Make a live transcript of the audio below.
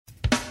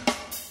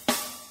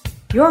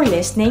You're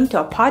listening to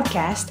a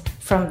podcast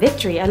from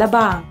Victory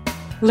Alabang.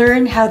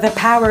 Learn how the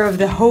power of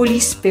the Holy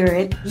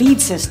Spirit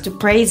leads us to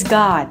praise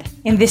God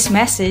in this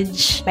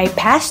message by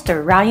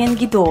Pastor Ryan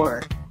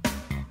Gidor.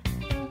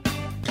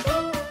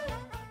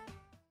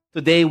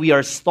 Today we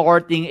are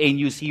starting a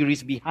new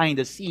series, Behind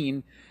the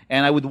Scene,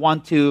 and I would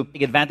want to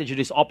take advantage of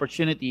this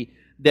opportunity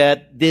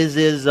that this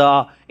is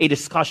a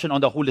discussion on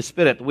the Holy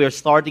Spirit. We are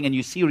starting a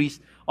new series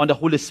on the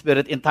Holy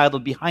Spirit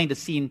entitled Behind the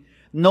Scene,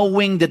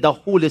 knowing that the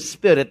Holy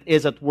Spirit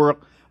is at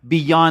work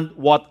beyond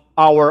what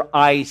our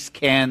eyes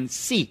can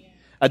see.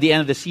 At the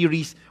end of the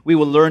series, we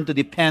will learn to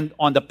depend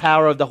on the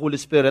power of the Holy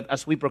Spirit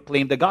as we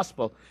proclaim the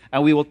gospel.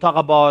 And we will talk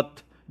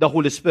about the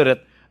Holy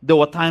Spirit,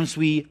 though at times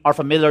we are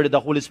familiar that the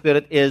Holy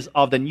Spirit is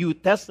of the New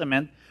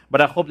Testament,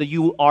 but I hope that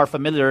you are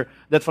familiar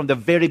that from the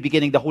very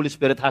beginning, the Holy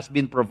Spirit has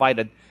been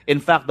provided. In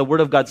fact, the Word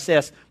of God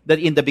says that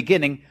in the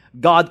beginning,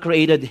 God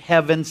created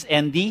heavens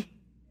and the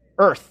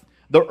earth.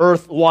 The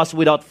earth was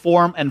without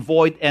form and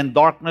void, and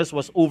darkness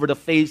was over the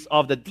face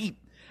of the deep.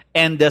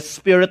 And the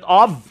Spirit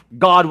of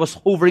God was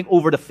hovering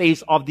over the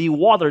face of the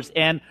waters.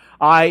 And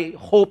I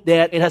hope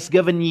that it has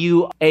given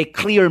you a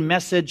clear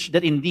message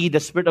that indeed the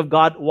Spirit of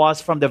God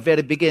was from the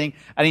very beginning.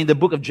 And in the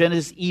book of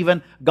Genesis,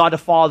 even God the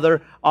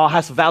Father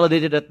has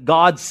validated that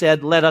God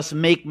said, "Let us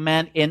make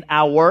man in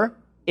our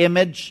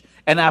image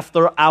and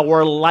after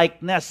our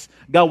likeness."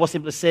 God was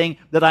simply saying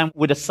that I'm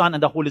with the Son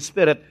and the Holy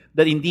Spirit,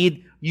 that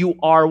indeed you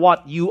are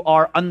what? You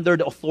are under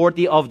the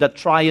authority of the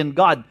triune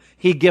God.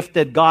 He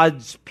gifted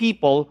God's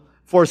people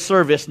for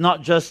service,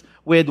 not just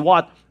with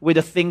what? With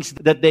the things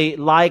that they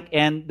like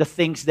and the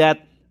things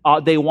that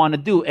they want to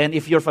do. And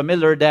if you're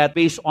familiar that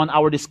based on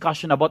our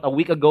discussion about a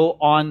week ago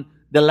on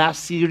the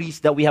last series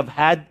that we have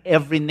had,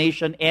 Every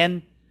Nation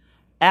in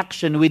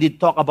Action, we did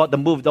talk about the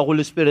move of the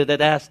Holy Spirit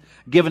that has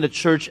given the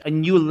church a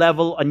new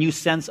level, a new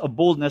sense of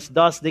boldness.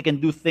 Thus, they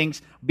can do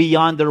things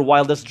beyond their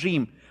wildest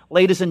dream.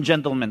 Ladies and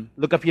gentlemen,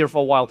 look up here for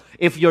a while.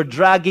 If you're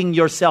dragging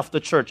yourself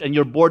to church and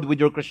you're bored with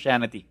your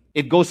Christianity,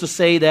 it goes to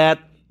say that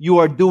you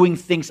are doing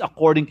things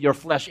according to your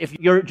flesh. If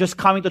you're just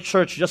coming to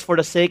church just for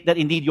the sake that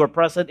indeed you're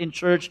present in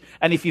church,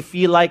 and if you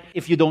feel like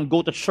if you don't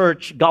go to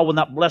church, God will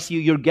not bless you,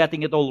 you're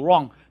getting it all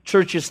wrong.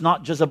 Church is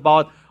not just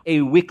about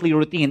a weekly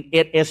routine.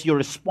 It is your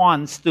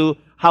response to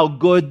how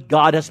good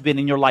God has been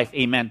in your life.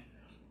 Amen.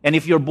 And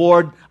if you're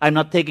bored, I'm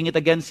not taking it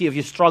against you. If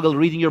you struggle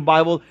reading your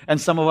Bible,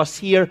 and some of us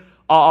here,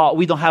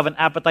 we don't have an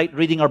appetite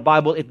reading our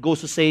Bible, it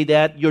goes to say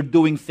that you're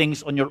doing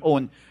things on your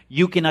own.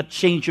 You cannot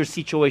change your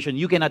situation.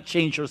 You cannot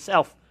change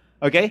yourself.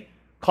 Okay?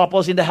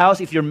 Couples in the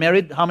house, if you're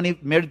married, how many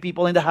married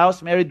people in the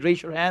house? Married,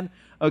 raise your hand.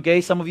 Okay?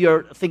 Some of you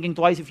are thinking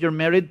twice if you're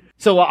married.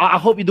 So I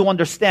hope you do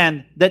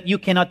understand that you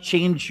cannot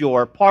change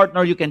your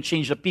partner. You can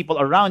change the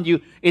people around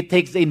you. It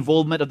takes the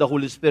involvement of the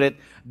Holy Spirit.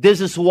 This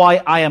is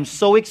why I am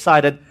so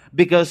excited,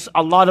 because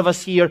a lot of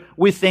us here,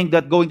 we think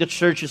that going to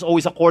church is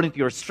always according to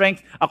your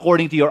strength,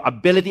 according to your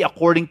ability,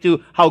 according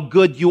to how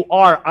good you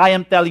are. I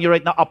am telling you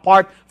right now,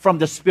 apart from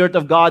the Spirit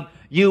of God,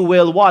 you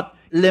will what?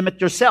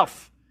 Limit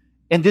yourself.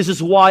 And this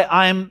is why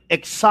I'm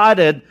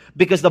excited,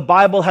 because the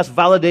Bible has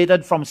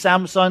validated from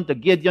Samson to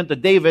Gideon to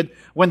David,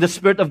 when the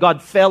Spirit of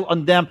God fell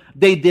on them,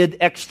 they did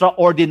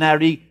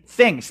extraordinary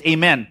things.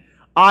 Amen.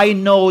 I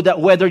know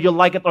that whether you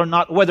like it or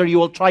not, whether you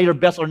will try your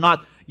best or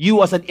not,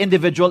 you as an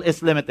individual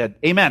is limited.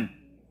 Amen.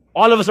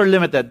 All of us are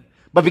limited.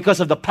 But because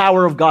of the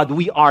power of God,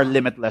 we are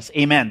limitless.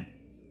 Amen.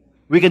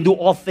 We can do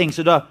all things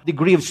to the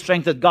degree of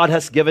strength that God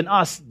has given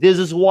us. This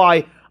is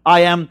why I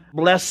am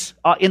blessed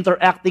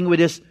interacting with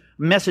this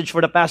message for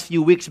the past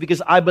few weeks,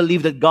 because I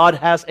believe that God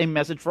has a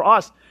message for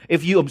us.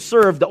 If you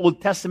observe, the Old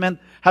Testament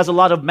has a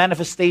lot of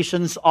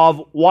manifestations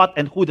of what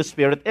and who the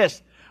Spirit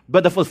is.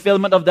 But the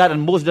fulfillment of that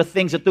and most of the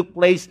things that took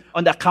place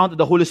on the account of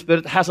the Holy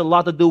Spirit has a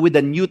lot to do with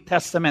the New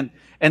Testament.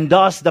 And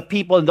thus, the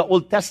people in the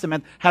Old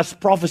Testament has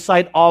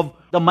prophesied of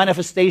the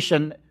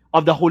manifestation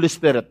of the Holy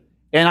Spirit.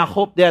 And I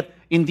hope that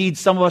indeed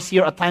some of us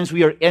here, at times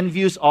we are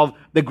envious of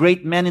the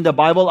great men in the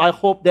Bible. I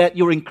hope that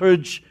you're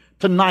encouraged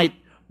tonight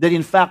that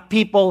in fact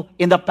people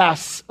in the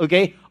past,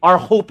 okay, are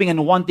hoping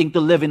and wanting to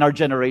live in our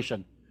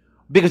generation.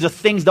 Because the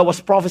things that was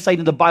prophesied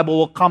in the Bible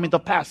will come into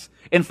pass.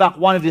 In fact,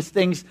 one of these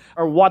things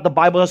are what the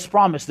Bible has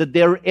promised, that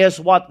there is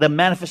what? The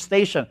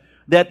manifestation,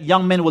 that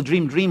young men will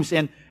dream dreams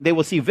and they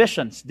will see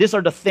visions. These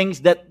are the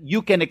things that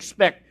you can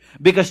expect.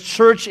 Because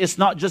church is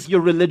not just your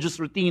religious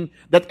routine,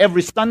 that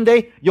every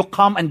Sunday you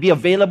come and be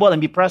available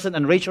and be present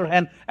and raise your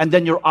hand and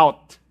then you're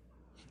out.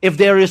 If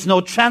there is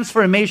no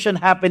transformation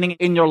happening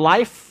in your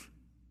life,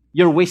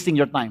 you're wasting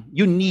your time.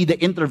 You need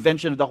the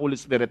intervention of the Holy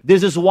Spirit.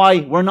 This is why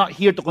we're not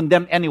here to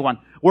condemn anyone.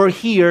 We're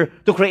here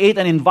to create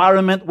an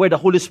environment where the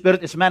Holy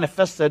Spirit is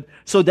manifested,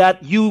 so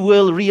that you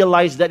will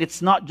realize that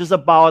it's not just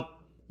about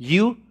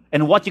you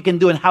and what you can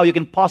do and how you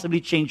can possibly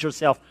change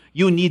yourself.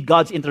 You need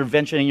God's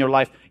intervention in your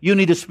life. You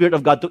need the Spirit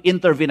of God to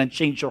intervene and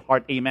change your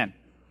heart. Amen.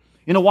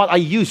 You know what? I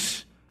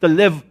used to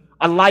live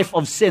a life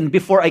of sin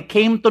before I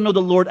came to know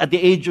the Lord at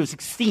the age of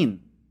 16.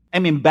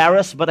 I'm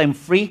embarrassed, but I'm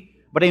free.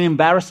 But I'm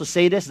embarrassed to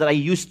say this, that I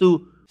used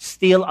to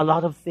steal a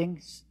lot of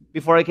things.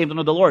 before I came to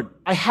know the Lord.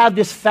 I had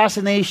this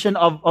fascination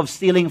of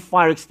stealing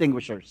fire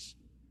extinguishers.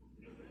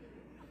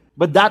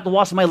 But that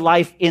was my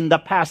life in the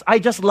past. I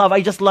just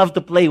love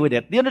to play with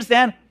it. Do you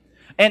understand?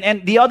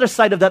 And the other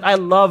side of that, I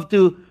love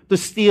to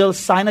steal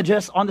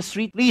signages on the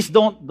street. Please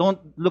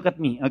don't look at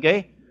me,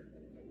 okay?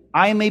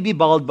 I may be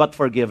bald, but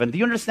forgiven. Do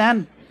you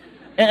understand?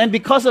 And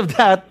because of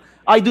that,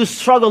 I do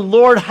struggle.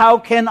 Lord, how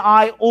can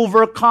I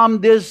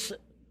overcome this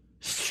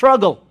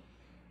struggle?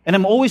 And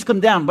I'm always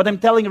condemned. But I'm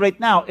telling you right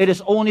now, it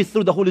is only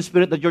through the Holy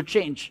Spirit that you're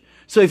changed.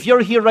 So if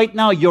you're here right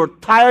now, you're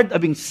tired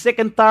of being sick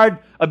and tired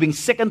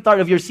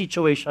of your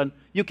situation,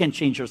 you can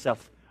change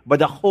yourself. But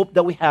the hope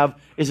that we have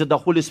is that the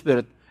Holy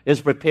Spirit is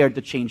prepared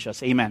to change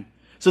us. Amen.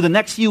 So the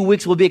next few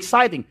weeks will be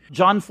exciting.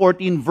 John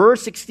 14,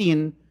 verse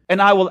 16,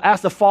 and I will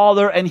ask the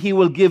Father, and He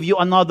will give you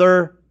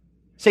another,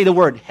 say the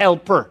word,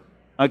 helper,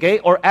 okay,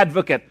 or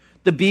advocate,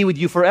 to be with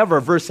you forever.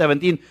 Verse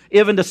 17,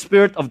 even the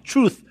Spirit of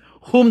truth,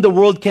 whom the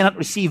world cannot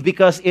receive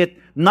because it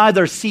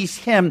neither sees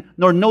Him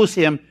nor knows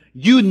Him,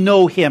 you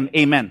know Him.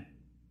 Amen.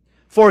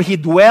 For He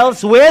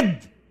dwells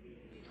with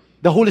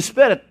the Holy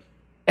Spirit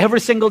every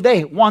single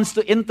day, wants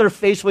to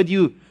interface with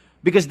you,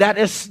 because that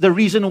is the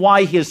reason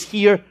why He is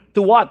here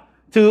to what?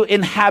 To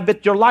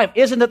inhabit your life.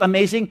 Isn't it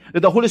amazing that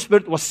the Holy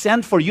Spirit was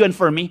sent for you and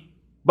for me?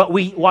 But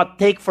we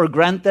take for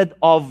granted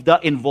of the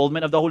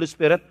involvement of the Holy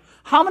Spirit.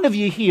 How many of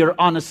you here,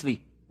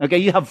 honestly, okay,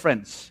 you have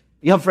friends.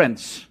 You have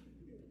friends.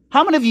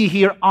 How many of you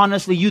here,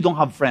 honestly, you don't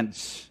have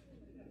friends?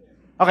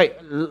 Okay,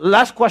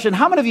 last question.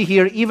 How many of you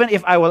here, even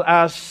if I will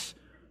ask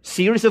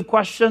series of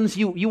questions,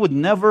 you would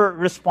never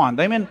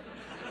respond? I mean,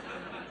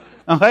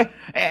 okay?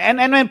 And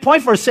my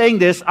point for saying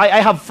this,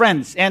 I have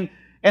friends. And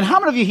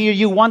how many of you here,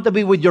 you want to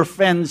be with your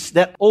friends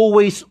that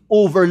always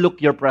overlook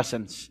your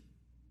presence?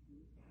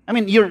 I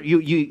mean,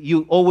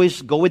 you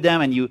always go with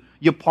them and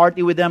you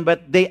party with them,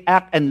 but they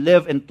act and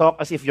live and talk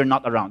as if you're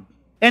not around.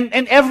 And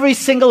every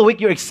single week,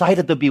 you're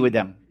excited to be with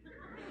them.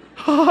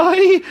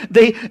 Hi,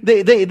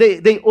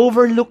 they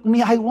overlook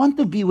me. I want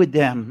to be with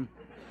them.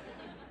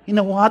 You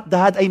know what,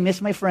 Dad? I miss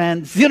my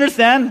friends. Do you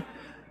understand?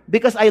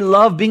 Because I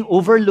love being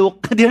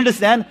overlooked. Do you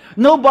understand?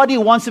 Nobody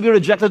wants to be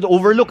rejected or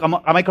overlooked. Am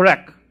I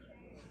correct?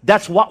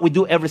 That's what we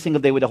do every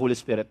single day with the Holy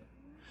Spirit.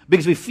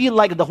 Because we feel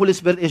like the Holy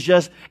Spirit is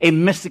just a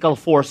mystical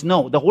force.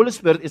 No, the Holy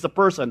Spirit is a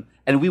person,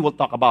 and we will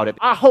talk about it.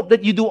 I hope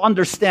that you do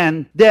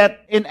understand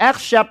that in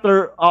Acts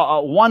chapter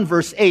 1,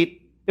 verse 8,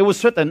 it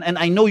was written, and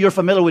I know you're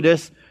familiar with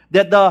this,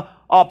 that the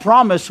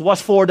promise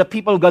was for the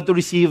people of God to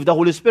receive the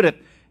Holy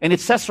Spirit. And it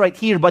says right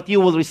here, but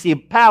you will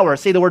receive power.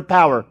 Say the word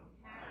power.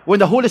 When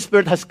the Holy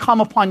Spirit has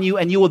come upon you,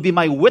 and you will be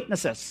my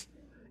witnesses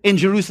in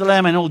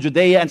Jerusalem and all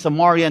Judea and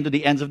Samaria and to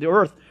the ends of the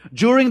earth.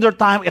 During their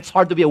time, it's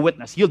hard to be a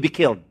witness. You'll be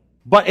killed.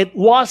 But it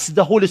was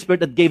the Holy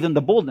Spirit that gave them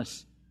the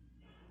boldness.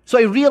 So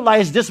I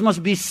realized this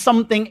must be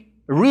something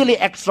really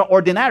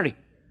extraordinary.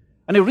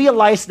 And I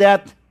realized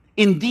that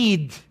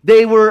indeed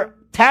they were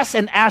tasked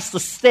and asked to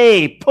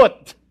stay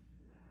put,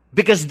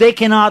 because they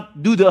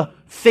cannot do the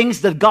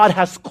things that God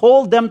has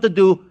called them to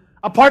do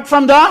apart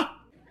from the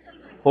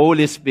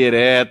Holy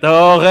Spirit.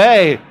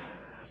 Okay.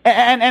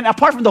 And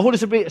apart from the Holy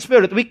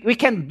Spirit, we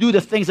can't do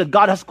the things that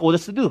God has called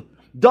us to do.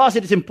 Thus,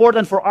 it is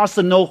important for us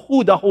to know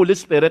who the Holy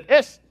Spirit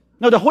is.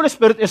 Now, the Holy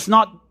Spirit is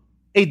not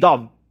a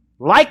dove,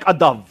 like a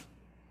dove.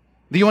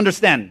 Do you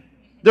understand?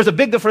 There's a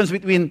big difference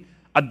between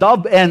a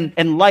dove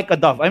and like a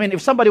dove. I mean,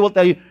 if somebody will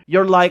tell you,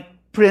 you're like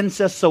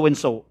Princess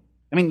so-and-so.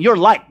 I mean, you're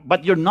like,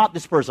 but you're not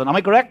this person. Am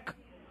I correct?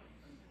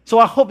 So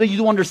I hope that you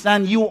do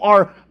understand you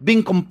are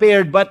being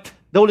compared, but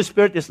the Holy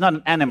Spirit is not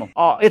an animal.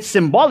 It's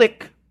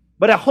symbolic,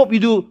 but I hope you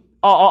do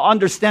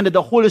understand that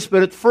the Holy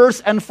Spirit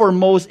first and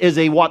foremost is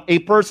a what? A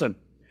person.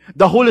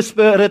 The Holy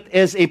Spirit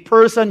is a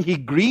person. He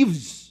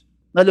grieves.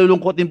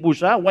 Nalulungkot din po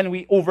siya when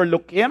we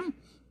overlook Him.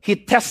 He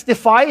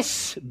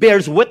testifies,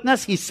 bears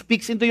witness. He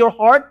speaks into your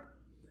heart.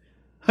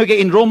 Okay,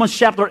 in Romans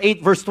chapter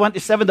 8, verse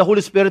 27, the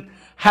Holy Spirit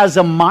has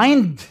a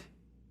mind.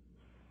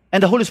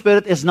 And the Holy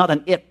Spirit is not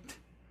an it.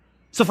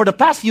 So for the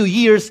past few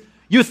years,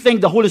 you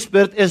think the Holy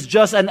Spirit is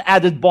just an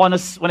added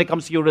bonus when it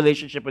comes to your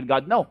relationship with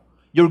God. No,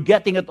 you're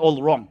getting it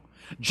all wrong.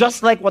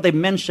 Just like what I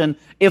mentioned,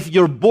 if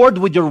you're bored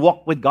with your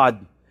walk with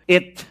God,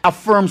 it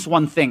affirms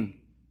one thing.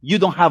 You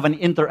don't have an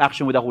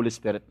interaction with the Holy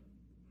Spirit.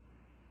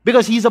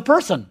 Because He's a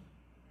person.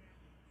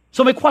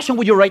 So my question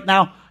with you right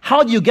now,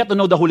 how do you get to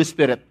know the Holy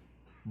Spirit?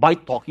 By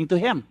talking to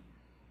Him.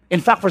 In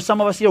fact, for some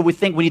of us here, we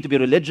think we need to be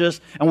religious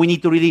and we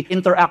need to really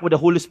interact with the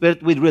Holy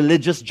Spirit with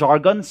religious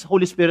jargons.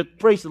 Holy Spirit,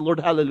 praise the Lord,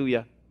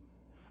 hallelujah.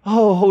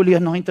 Oh, Holy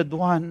Anointed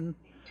One.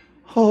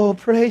 Oh,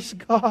 praise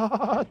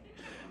God.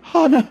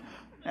 Oh, no.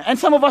 And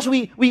some of us,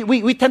 we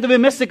tend to be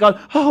mystical.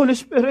 Oh, Holy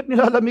Spirit,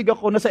 nilalamig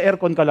ako, nasa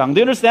aircon ka lang. Do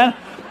you understand?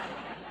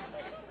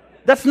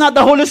 That's not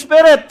the Holy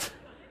Spirit.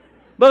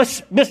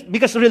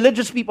 Because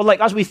religious people like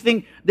us, we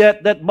think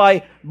that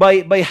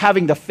by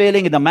having the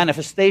feeling and the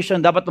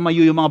manifestation, dapat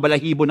tumayo yung mga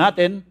balahibo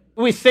natin.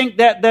 We think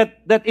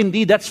that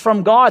indeed that's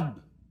from God.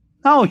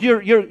 No,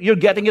 you're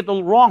getting it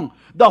all wrong.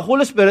 The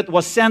Holy Spirit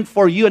was sent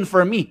for you and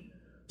for me.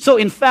 So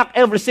in fact,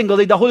 every single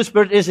day, the Holy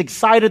Spirit is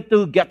excited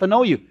to get to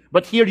know you.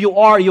 But here you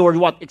are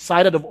what?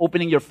 Excited of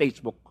opening your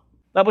Facebook.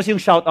 Tapos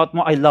yung shout out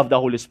mo, I love the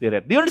Holy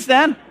Spirit. Do you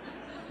understand?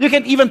 You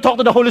can't even talk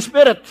to the Holy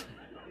Spirit.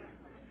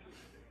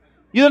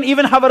 You don't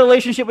even have a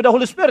relationship with the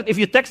Holy Spirit.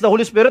 If you text the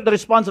Holy Spirit, the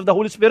response of the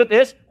Holy Spirit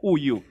is, who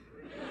you?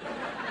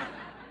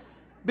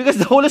 Because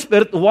the Holy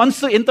Spirit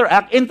wants to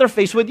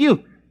interface with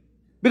you.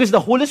 Because the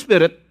Holy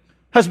Spirit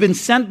has been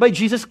sent by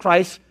Jesus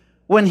Christ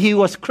when He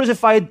was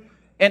crucified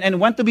and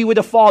went to be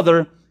with the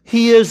Father.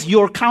 He is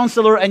your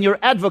counselor and your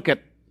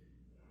advocate.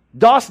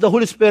 Thus, the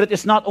Holy Spirit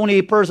is not only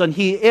a person,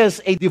 He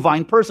is a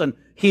divine person.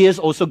 He is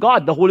also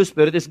God. The Holy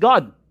Spirit is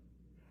God.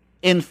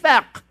 In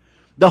fact,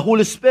 the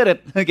Holy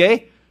Spirit,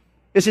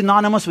 is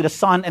synonymous with the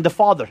Son and the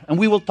Father. And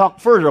we will talk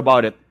further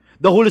about it.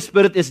 The Holy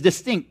Spirit is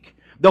distinct.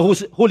 The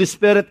Holy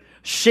Spirit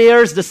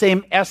shares the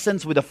same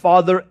essence with the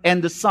Father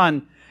and the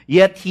Son,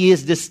 yet He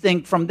is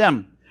distinct from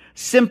them.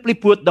 Simply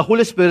put, the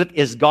Holy Spirit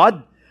is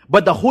God,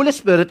 but the Holy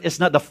Spirit is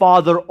not the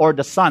Father or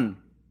the Son.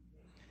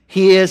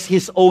 He is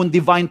His own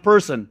divine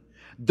person.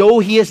 Though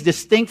He is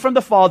distinct from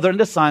the Father and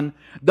the Son,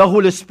 the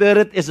Holy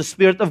Spirit is the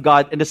Spirit of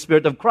God and the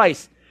Spirit of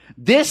Christ.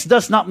 This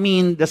does not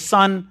mean the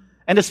Son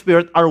and the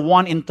Spirit are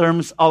one in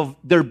terms of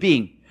their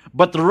being,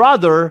 but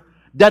rather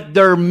that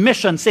their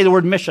mission, say the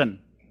word mission,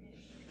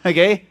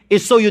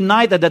 is so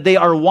united that they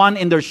are one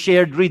in their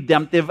shared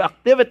redemptive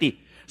activity.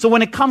 So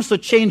when it comes to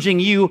changing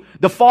you,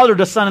 the Father,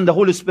 the Son, and the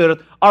Holy Spirit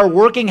are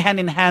working hand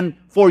in hand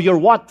for your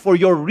what? For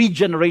your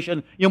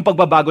regeneration, yung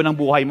pagbabago ng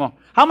buhay mo.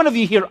 How many of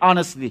you here,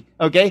 honestly,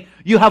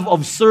 you have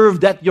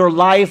observed that your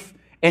life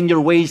and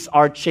your ways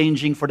are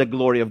changing for the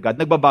glory of God?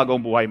 Nagbabago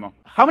ang buhay mo.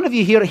 How many of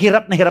you here,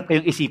 hirap na hirap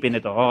kayong isipin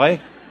ito,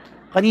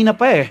 Kanina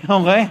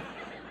pa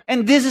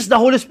And this is the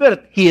Holy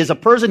Spirit. He is a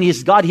person, He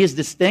is God, He is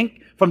distinct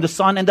from the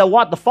Son and the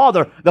what? The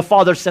Father. The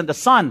Father sent the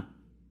Son.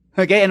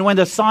 And when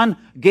the Son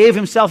gave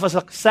Himself as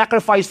a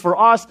sacrifice for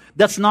us,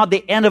 that's not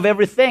the end of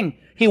everything.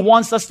 He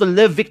wants us to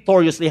live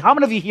victoriously. How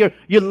many of you here,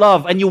 you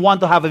love and you want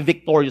to have a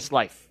victorious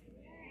life?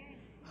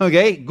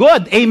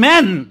 Good.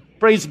 Amen.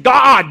 Praise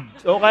God.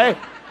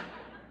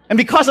 And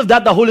because of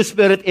that, the Holy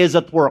Spirit is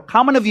at work.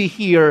 How many of you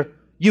here,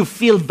 you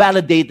feel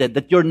validated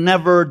that you're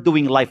never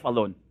doing life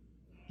alone?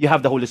 You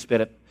have the Holy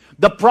Spirit.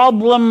 The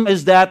problem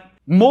is that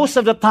most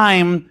of the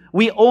time,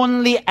 we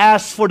only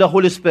ask for the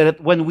Holy Spirit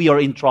when we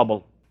are in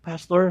trouble.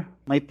 Pastor,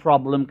 may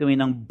problem kami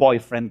ng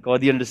boyfriend ko.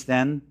 Do you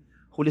understand?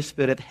 Holy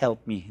Spirit,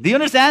 help me. Do you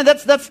understand?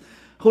 That's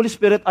Holy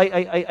Spirit,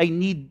 I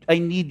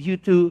need you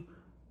to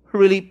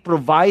really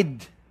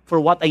provide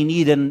for what I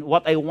need and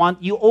what I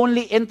want. You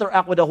only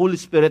interact with the Holy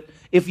Spirit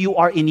if you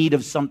are in need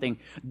of something.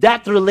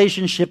 That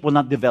relationship will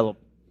not develop.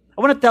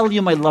 I want to tell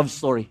you my love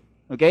story,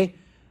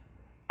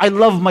 I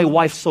love my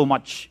wife so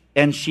much,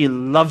 and she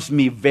loves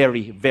me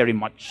very, very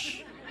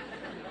much.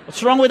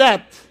 What's wrong with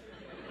that?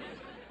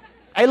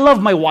 I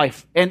love my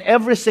wife, and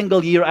every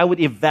single year I would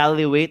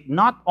evaluate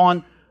not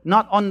on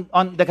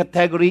the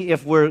category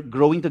if we're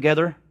growing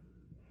together,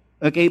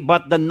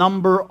 but the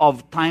number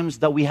of times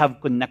that we have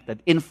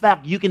connected. In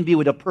fact, you can be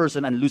with a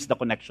person and lose the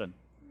connection.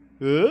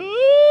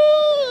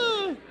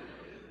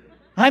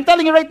 I'm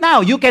telling you right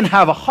now, you can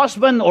have a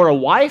husband or a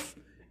wife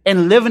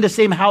and live in the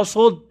same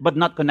household but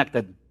not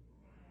connected.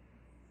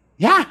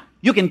 Yeah,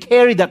 you can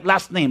carry that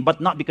last name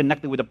but not be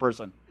connected with a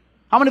person.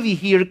 How many of you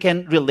here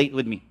can relate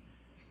with me?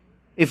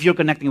 If you're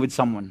connecting with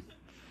someone.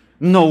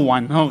 No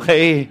one, Ang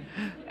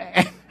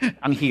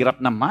hirap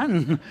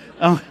naman.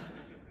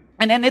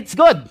 And it's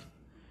good.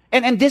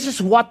 And this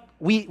is what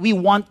we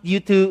want you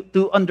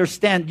to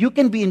understand. You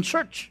can be in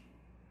church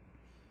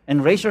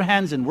and raise your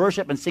hands and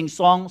worship and sing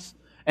songs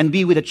and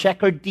be with a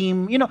checkered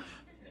team.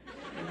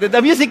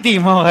 The music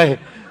team,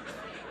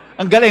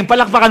 Ang galing,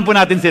 palakpakan po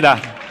natin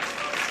sila.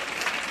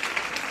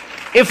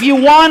 If you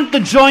want to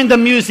join the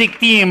music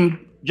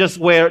team, just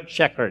wear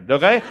checkered,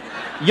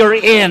 You're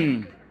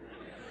in.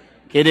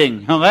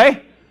 Kidding,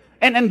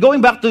 And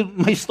going back to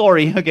my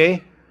story,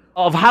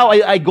 of how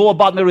I go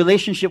about my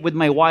relationship with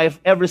my wife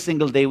every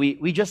single day,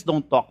 we just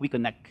don't talk, we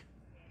connect.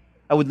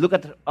 I would look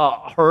at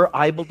her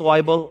eyeball to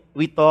eyeball,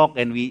 we talk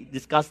and we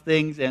discuss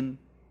things, and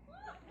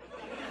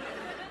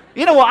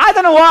you know what, I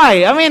don't know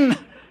why. I mean,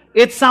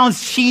 it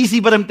sounds cheesy,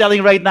 but I'm telling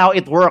you right now,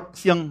 it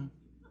works.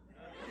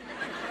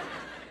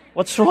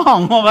 What's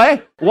wrong,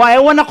 Why I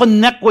want to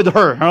connect with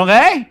her,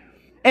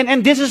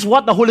 And this is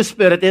what the Holy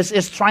Spirit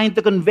is trying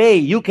to convey.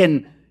 You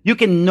can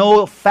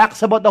know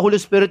facts about the Holy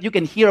Spirit. You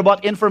can hear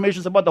about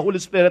information about the Holy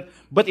Spirit.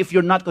 But if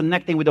you're not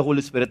connecting with the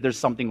Holy Spirit, there's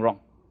something wrong.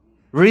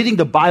 Reading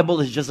the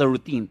Bible is just a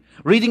routine.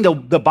 Reading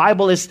the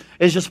Bible is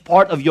just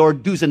part of your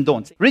do's and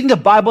don'ts. Reading the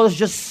Bible is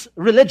just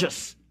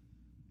religious.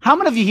 How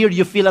many of you here,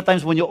 you feel at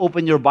times when you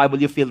open your Bible,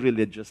 you feel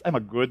religious? I'm a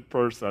good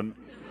person.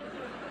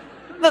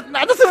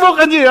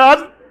 Nasubukan niyo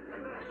yan?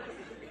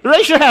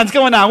 Raise your hands,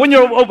 come on now. When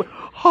you're open,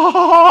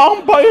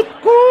 ang bait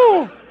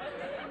ko.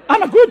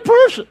 I'm a good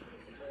person.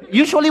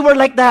 Usually we're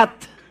like that.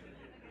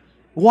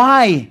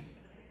 Why?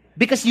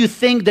 Because you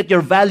think that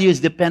your value is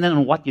dependent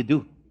on what you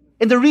do.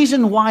 And the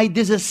reason why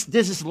this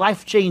is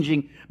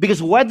life-changing,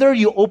 because whether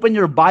you open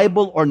your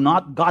Bible or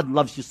not, God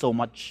loves you so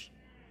much.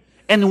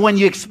 And when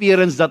you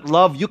experience that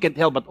love, you can't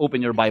help but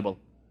open your Bible.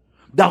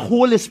 The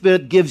Holy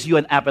Spirit gives you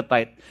an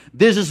appetite.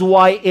 This is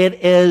why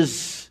it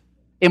is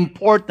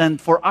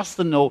important for us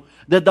to know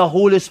that the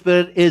Holy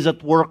Spirit is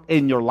at work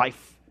in your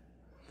life.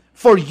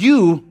 For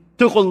you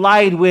to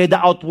collide with the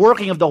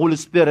outworking of the Holy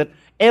Spirit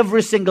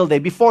every single day.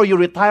 Before you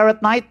retire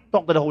at night,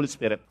 talk to the Holy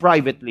Spirit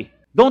privately.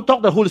 Don't talk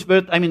to the Holy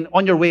Spirit,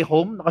 on your way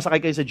home,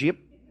 nakasakay kayo sa jeep,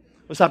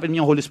 usapin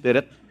niyo yung Holy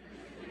Spirit.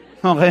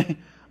 Okay?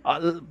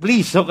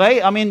 Please, okay?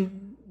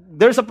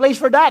 There's a place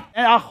for that.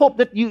 And I hope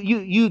that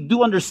you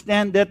do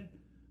understand that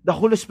the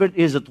Holy Spirit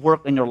is at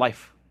work in your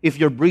life. If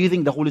you're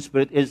breathing, the Holy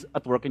Spirit is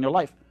at work in your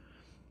life.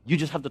 You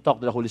just have to talk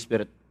to the Holy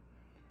Spirit.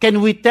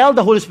 Can we tell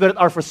the Holy Spirit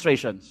our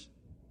frustrations?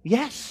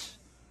 Yes.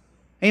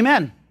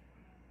 Amen.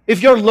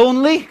 If you're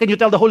lonely, can you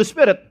tell the Holy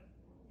Spirit?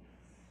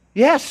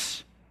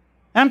 Yes.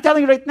 And I'm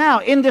telling you right now,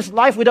 in this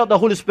life without the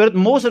Holy Spirit,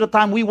 most of the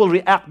time we will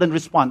react than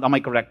respond. Am I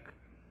correct?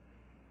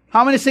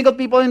 How many single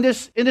people in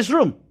this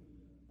room?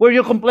 Where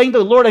you complain to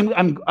the Lord,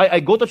 I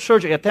go to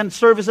church, I attend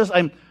services,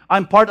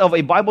 I'm part of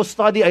a Bible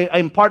study,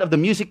 I'm part of the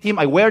music team,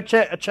 I wear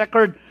a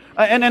checkered,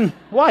 and then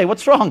why?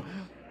 What's wrong?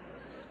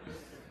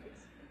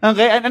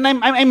 Okay, and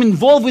I'm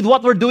involved with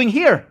what we're doing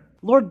here.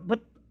 Lord, but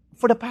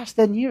for the past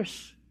 10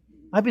 years,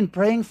 I've been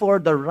praying for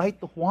the right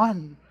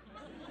one.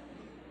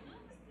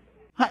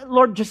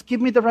 Lord, just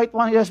give me the right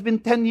one. It has been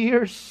 10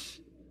 years.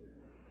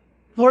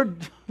 Lord,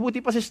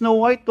 buti pa si Snow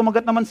White,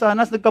 kumagat naman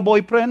sana,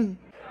 nagka-boyfriend.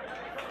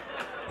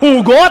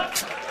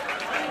 Hugot!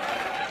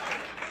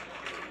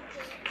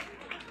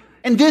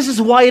 And this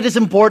is why it is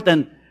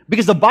important.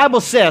 Because the Bible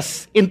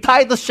says, in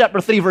Titus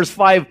chapter 3 verse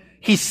 5,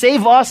 He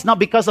saved us not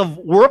because of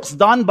works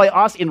done by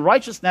us in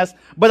righteousness,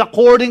 but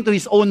according to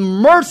His own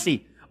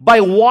mercy,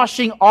 by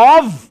washing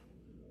of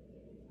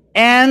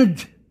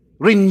and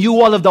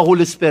renewal of the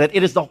Holy Spirit.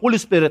 It is the Holy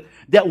Spirit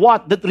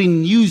that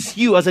renews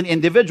you as an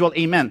individual.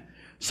 Amen.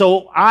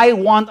 So I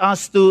want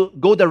us to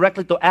go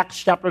directly to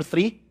Acts chapter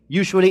 3.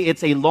 Usually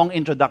it's a long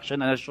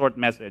introduction and a short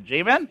message.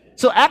 Amen?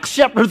 So Acts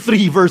chapter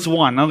 3 verse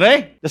 1,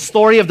 okay? The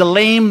story of the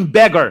lame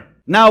beggar.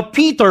 Now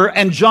Peter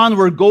and John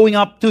were going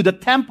up to the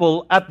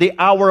temple at the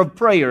hour of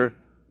prayer,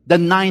 the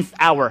 9th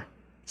hour.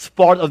 It's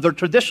part of their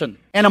tradition.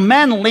 And a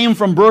man lame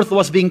from birth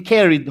was being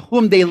carried,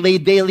 whom they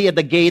laid daily at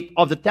the gate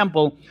of the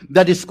temple,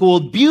 that is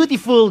called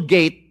Beautiful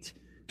Gate,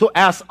 to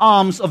ask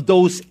alms of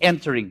those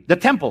entering the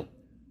temple.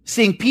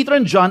 Seeing Peter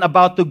and John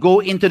about to go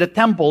into the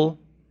temple,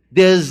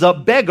 this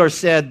beggar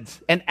said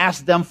and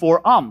asked them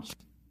for alms.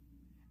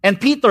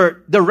 And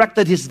Peter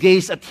directed his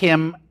gaze at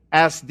him,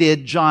 as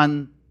did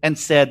John, and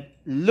said,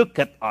 "Look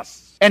at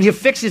us." And he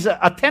fixed his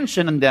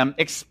attention on them,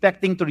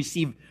 expecting to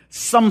receive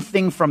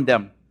something from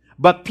them.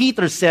 But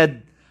Peter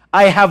said,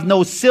 "I have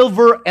no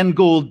silver and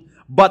gold,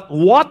 but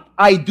what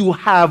I do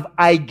have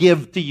I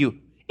give to you.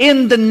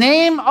 In the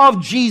name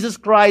of Jesus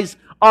Christ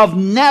of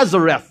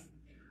Nazareth,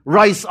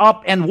 rise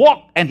up and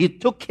walk." And he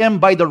took him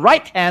by the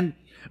right hand,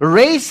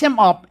 raised him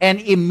up,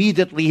 and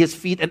immediately his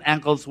feet and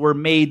ankles were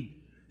made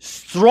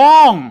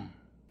strong.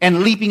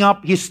 And leaping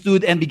up, he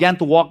stood and began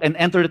to walk and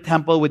enter the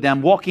temple with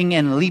them, walking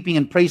and leaping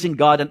and praising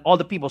God. And all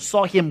the people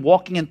saw him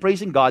walking and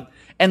praising God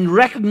and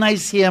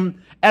recognized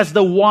him as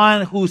the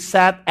one who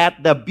sat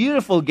at the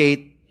beautiful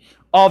gate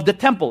of the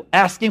temple,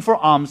 asking for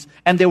alms.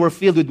 And they were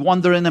filled with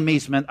wonder and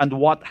amazement at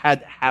what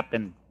had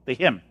happened to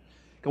him.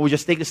 Can we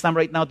just take this time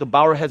right now to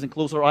bow our heads and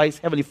close our eyes?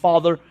 Heavenly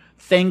Father,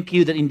 thank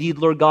you that indeed,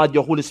 Lord God,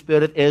 your Holy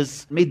Spirit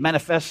is made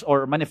manifest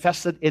or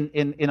manifested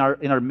in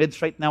our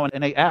midst right now.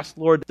 And I ask,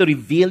 Lord, to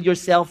reveal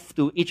yourself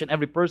to each and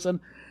every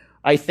person.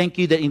 I thank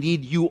you that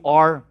indeed you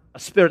are a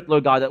Spirit,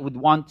 Lord God, that would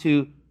want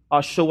to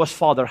show us,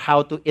 Father,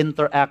 how to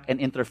interact and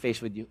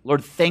interface with you.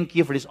 Lord, thank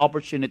you for this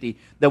opportunity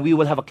that we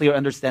will have a clear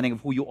understanding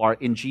of who you are.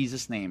 In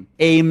Jesus' name,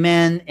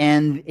 amen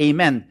and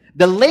amen.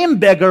 The lame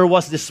beggar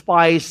was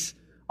despised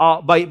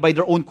by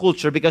their own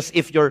culture, because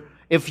if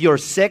you're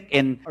sick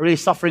and really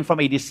suffering from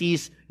a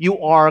disease,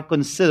 you are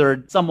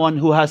considered someone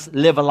who has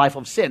lived a life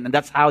of sin, and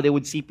that's how they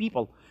would see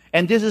people.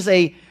 And this is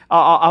a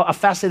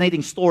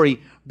fascinating story,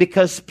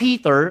 because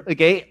Peter,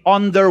 okay,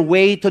 on their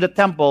way to the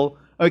temple,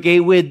 okay,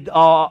 with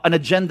an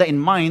agenda in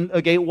mind,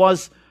 okay,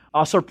 was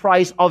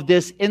surprised of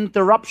this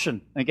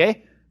interruption.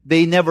 Okay,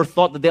 they never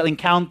thought that they'll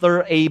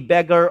encounter a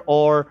beggar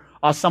or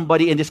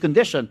somebody in this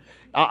condition.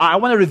 I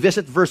want to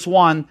revisit verse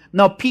 1.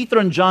 Now Peter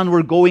and John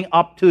were going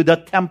up to the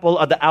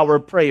temple at the hour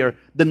of prayer,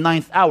 the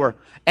 9th hour.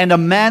 And a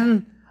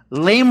man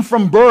lame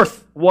from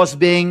birth was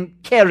being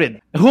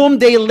carried, whom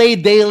they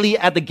laid daily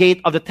at the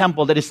gate of the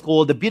temple, that is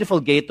called the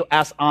Beautiful Gate, to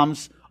ask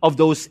alms of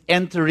those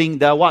entering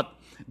the what?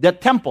 The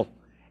temple.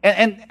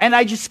 And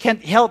I just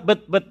can't help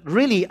but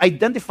really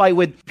identify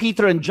with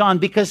Peter and John,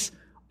 because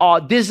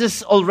this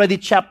is already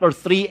chapter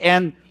 3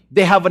 and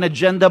they have an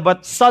agenda,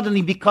 but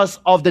suddenly, because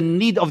of the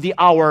need of the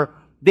hour,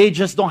 they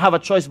just don't have a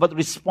choice but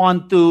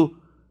respond to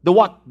the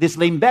what? This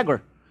lame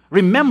beggar.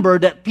 Remember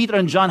that Peter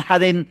and John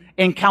had an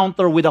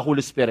encounter with the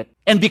Holy Spirit.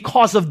 And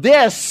because of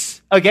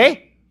this,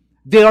 okay,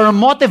 They are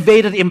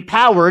motivated,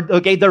 empowered,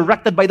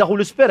 directed by the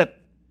Holy Spirit.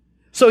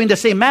 So in the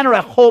same manner,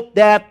 I hope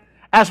that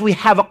as we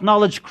have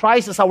acknowledged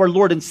Christ as our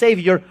Lord and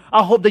Savior,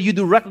 I hope that you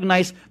do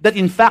recognize that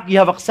in fact you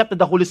have accepted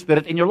the Holy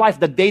Spirit in your life.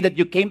 The day that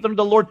you came to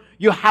the Lord,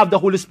 you have the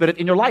Holy Spirit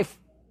in your life.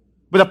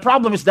 But the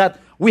problem is that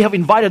we have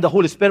invited the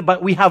Holy Spirit,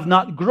 but we have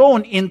not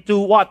grown into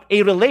what?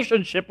 A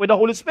relationship with the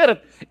Holy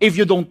Spirit. If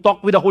you don't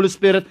talk with the Holy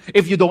Spirit,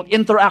 if you don't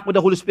interact with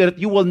the Holy Spirit,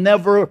 you will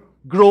never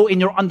grow in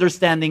your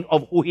understanding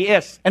of who He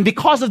is. And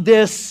because of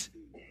this,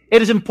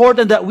 it is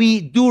important that we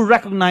do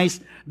recognize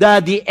that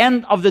at the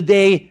end of the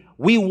day,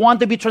 we want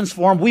to be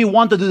transformed. We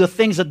want to do the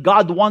things that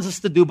God wants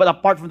us to do, but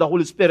apart from the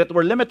Holy Spirit,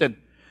 we're limited.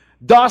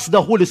 Thus,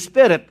 the Holy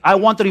Spirit, I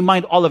want to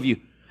remind all of you,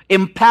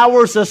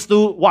 empowers us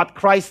to what?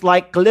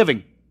 Christ-like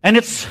living. And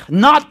it's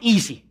not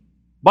easy.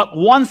 But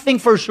one thing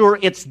for sure,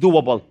 it's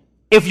doable.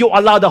 If you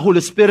allow the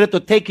Holy Spirit to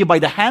take you by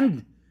the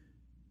hand,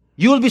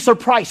 you will be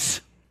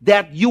surprised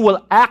that you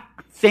will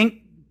act,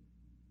 think,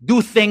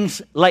 do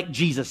things like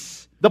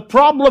Jesus. The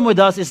problem with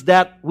us is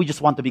that we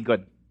just want to be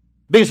good.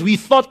 Because we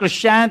thought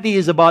Christianity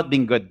is about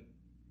being good.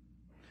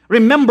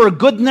 Remember,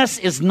 goodness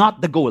is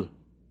not the goal.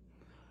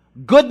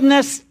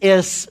 Goodness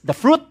is the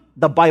fruit,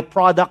 the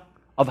byproduct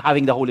of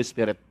having the Holy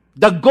Spirit.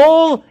 The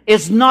goal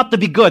is not to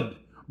be good.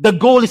 The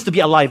goal is to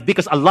be alive,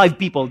 because alive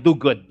people do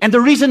good. And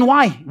the reason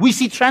why we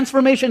see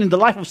transformation in the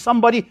life of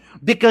somebody,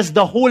 because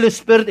the Holy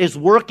Spirit is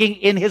working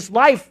in his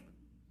life.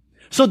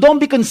 So don't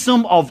be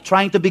consumed of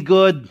trying to be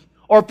good,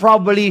 or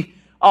probably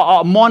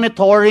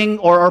monitoring,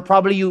 or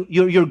probably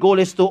your goal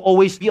is to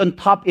always be on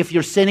top if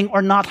you're sinning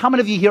or not. How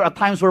many of you here at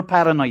times we're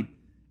paranoid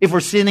if we're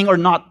sinning or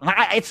not?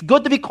 It's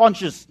good to be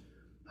conscious,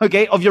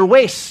 of your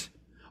ways.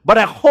 But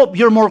I hope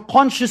you're more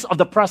conscious of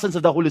the presence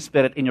of the Holy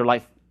Spirit in your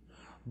life.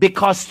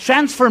 Because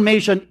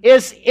transformation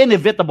is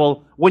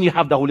inevitable when you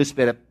have the Holy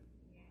Spirit.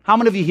 How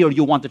many of you here,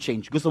 you want to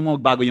change? Gusto mo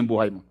magbago yung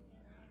buhay mo?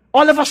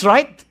 All of us,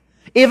 right?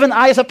 Even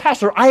I as a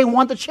pastor, I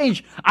want to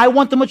change. I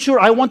want to mature.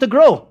 I want to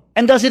grow.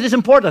 And thus it is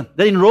important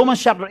that in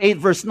Romans chapter 8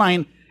 verse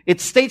 9, it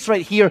states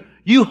right here,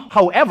 you,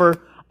 however,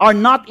 are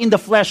not in the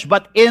flesh,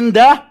 but in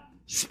the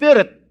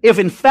Spirit. If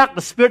in fact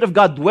the Spirit of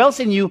God dwells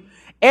in you,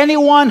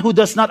 anyone who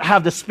does not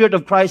have the Spirit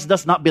of Christ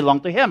does not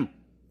belong to Him.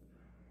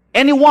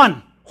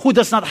 Anyone who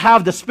does not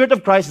have the Spirit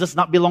of Christ does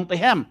not belong to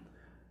Him.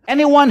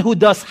 Anyone who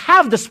does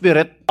have the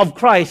Spirit of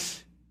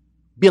Christ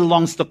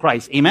belongs to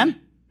Christ. Amen?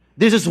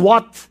 This is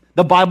what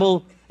the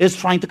Bible is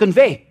trying to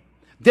convey.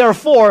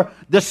 Therefore,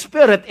 the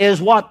Spirit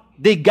is what?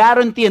 The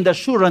guarantee and the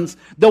assurance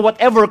that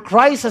whatever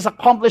Christ has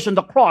accomplished on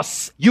the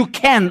cross, you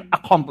can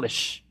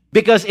accomplish.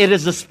 Because it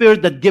is the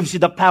Spirit that gives you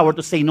the power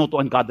to say no to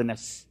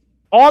ungodliness.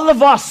 All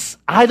of us,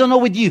 I don't know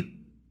with you,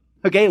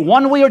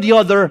 one way or the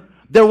other,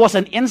 there was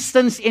an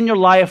instance in your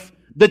life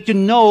that you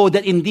know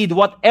that indeed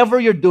whatever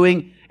you're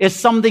doing is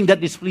something that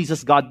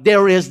displeases God.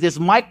 There is this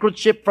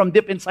microchip from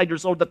deep inside your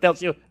soul that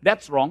tells you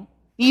that's wrong.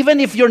 Even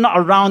if you're not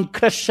around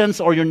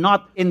Christians or you're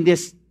not in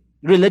this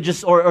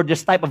religious or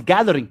this type of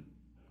gathering,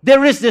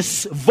 there is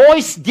this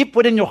voice deep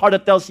within your heart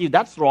that tells you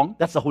that's wrong.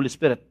 That's the Holy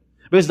Spirit.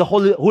 Because the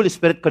Holy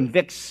Spirit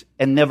convicts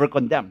and never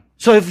condemns.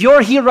 So if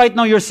you're here right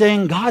now, you're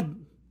saying, God,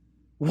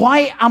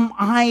 why am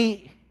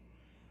I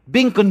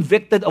being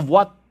convicted of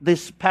what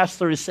this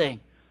pastor is saying?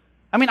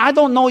 I mean, I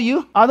don't know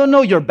you. I don't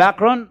know your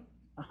background.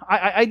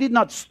 I did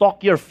not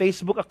stalk your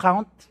Facebook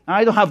account.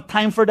 I don't have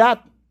time for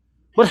that.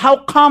 But how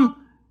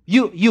come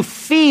you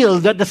feel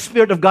that the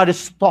Spirit of God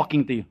is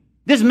talking to you?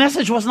 This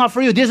message was not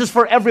for you. This is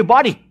for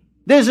everybody.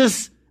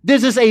 This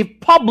is a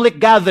public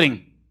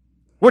gathering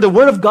where the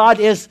Word of God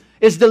is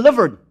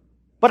delivered.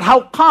 But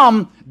how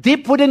come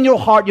deep within your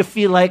heart you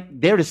feel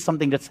like there is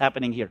something that's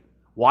happening here?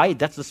 Why?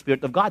 That's the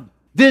Spirit of God.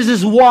 This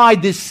is why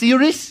this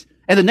series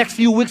and the next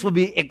few weeks will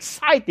be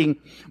exciting,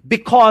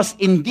 because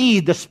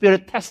indeed the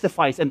Spirit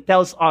testifies and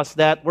tells us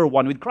that we're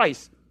one with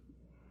Christ.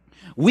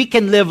 We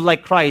can live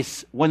like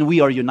Christ when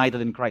we are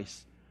united in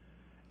Christ.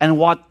 And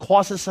what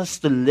causes us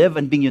to live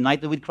and being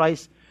united with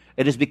Christ,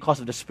 it is because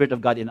of the Spirit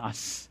of God in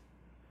us.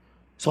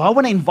 So I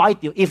want to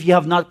invite you, if you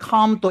have not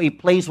come to a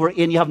place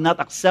wherein you have not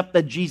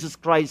accepted Jesus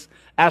Christ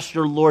as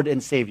your Lord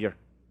and Savior,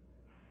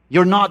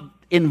 you're not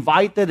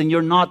invited and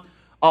you're not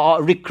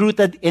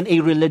recruited in a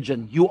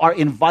religion. You are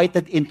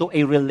invited into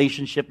a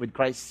relationship with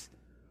Christ.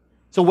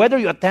 So whether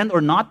you attend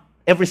or not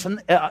every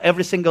Sunday, I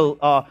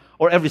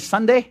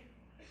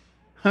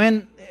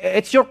mean,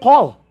 it's your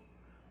call.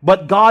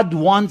 But God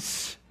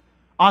wants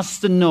us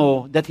to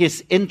know that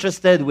He's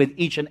interested with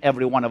each and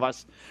every one of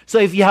us. So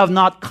if you have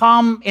not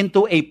come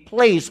into a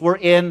place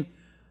wherein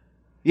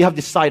you have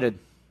decided,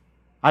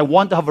 I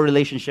want to have a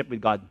relationship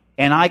with God,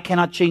 and I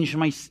cannot change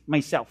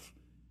myself,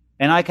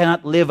 and I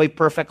cannot live a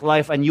perfect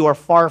life, and you are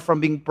far from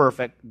being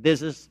perfect,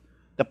 this is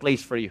the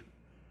place for you.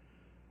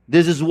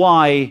 This is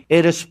why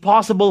it is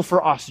possible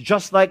for us,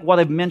 just like what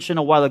I mentioned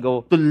a while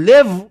ago, to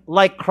live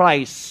like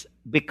Christ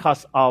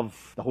because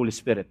of the Holy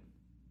Spirit.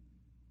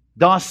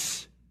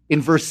 Thus,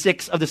 in verse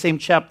 6 of the same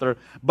chapter,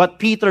 but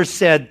Peter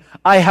said,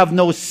 I have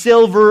no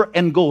silver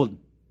and gold.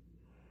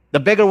 The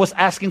beggar was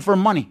asking for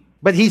money.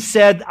 But he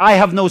said, I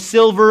have no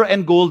silver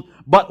and gold,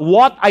 but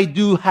what I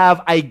do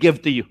have, I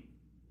give to you.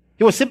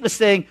 He was simply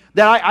saying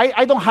that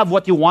I don't have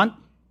what you want.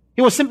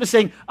 He was simply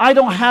saying, I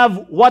don't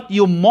have what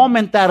you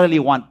momentarily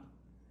want.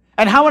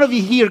 And how many of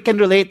you here can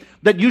relate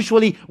that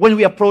usually when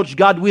we approach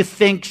God, we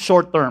think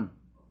short term?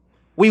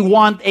 We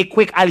want a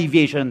quick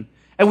alleviation.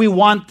 And we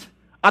want,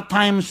 at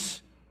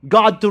times,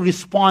 God to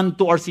respond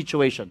to our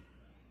situation.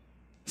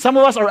 Some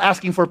of us are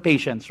asking for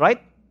patience,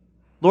 right?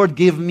 Lord,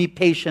 give me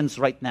patience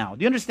right now.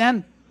 Do you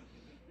understand?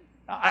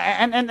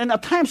 And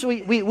at times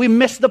we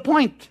miss the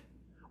point.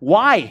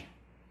 Why?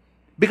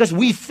 Because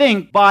we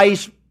think by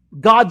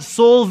God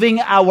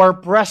solving our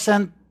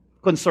present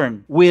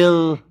concern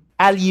will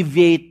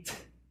alleviate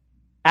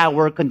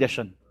our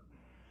condition.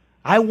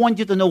 I want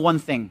you to know one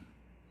thing.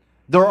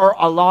 There are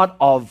a lot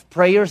of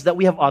prayers that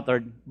we have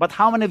uttered, but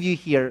how many of you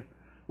here,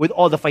 with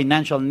all the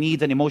financial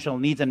needs and emotional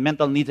needs and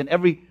mental needs and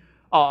every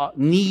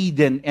need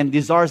and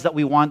desires that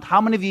we want, how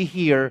many of you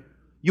here,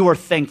 you are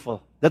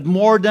thankful that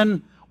more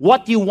than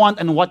what you want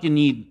and what you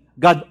need,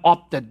 God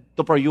opted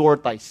to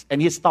prioritize,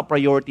 and His top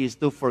priority is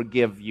to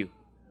forgive you.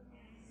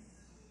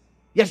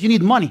 Yes, you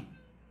need money.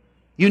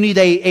 You need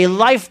a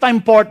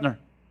lifetime partner.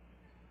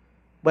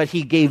 But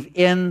He gave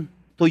in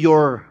to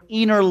your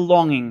inner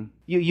longing.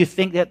 You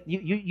think that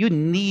you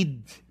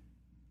need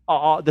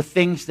the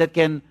things that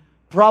can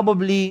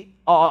probably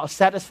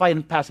satisfy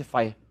and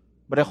pacify.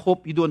 But I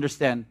hope you do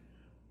understand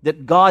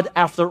that God,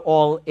 after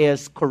all,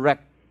 is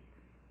correct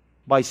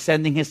by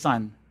sending His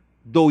Son,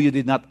 though you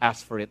did not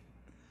ask for it.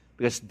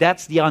 Because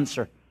that's the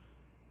answer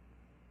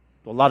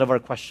to a lot of our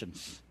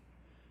questions.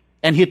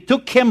 And He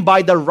took him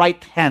by the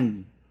right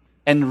hand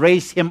and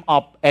raised him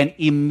up, and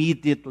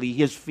immediately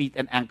his feet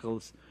and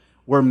ankles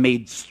were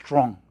made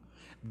strong.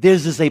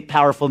 This is a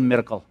powerful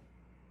miracle.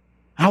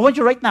 I want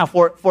you right now,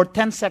 for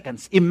 10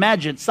 seconds,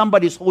 imagine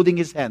somebody's holding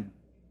his hand.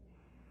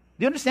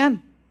 Do you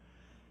understand?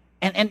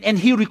 And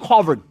he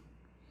recovered.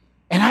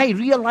 And I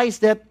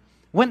realized that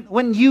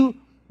when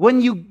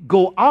you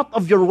go out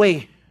of your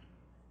way,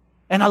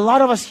 and a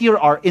lot of us here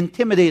are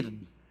intimidated,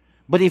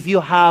 but if you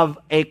have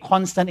a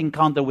constant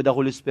encounter with the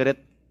Holy Spirit,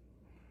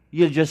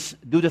 you'll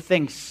just do the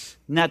things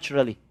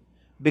naturally.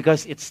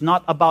 Because it's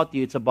not about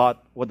you, it's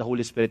about what the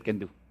Holy Spirit can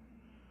do.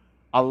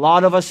 A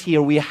lot of us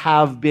here, we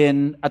have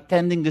been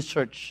attending this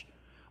church,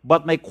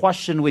 but my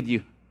question with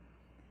you,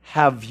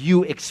 have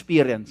you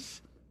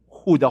experienced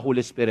who the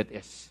Holy Spirit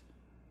is?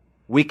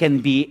 We can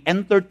be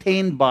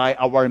entertained by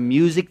our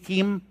music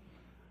team.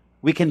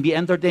 We can be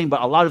entertained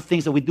by a lot of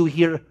things that we do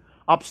here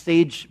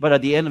upstage, but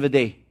at the end of the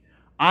day,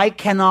 I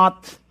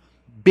cannot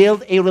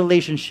build a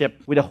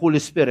relationship with the Holy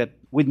Spirit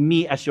with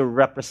me as your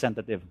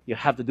representative. You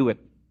have to do it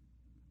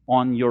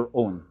on your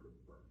own.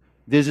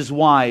 This is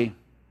why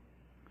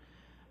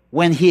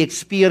when he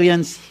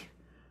experienced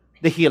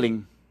the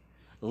healing,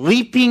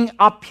 leaping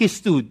up he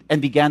stood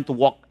and began to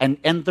walk and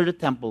enter the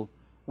temple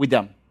with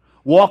them,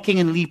 walking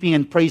and leaping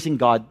and praising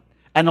God.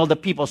 And all the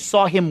people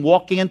saw him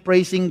walking and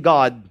praising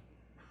God.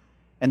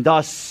 And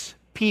thus,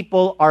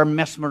 people are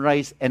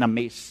mesmerized and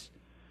amazed.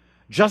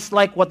 Just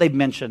like what I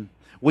mentioned,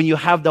 when you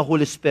have the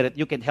Holy Spirit,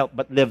 you can't help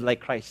but live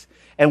like Christ.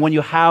 And when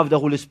you have the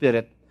Holy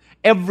Spirit,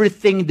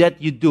 everything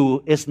that you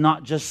do is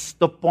not just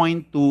to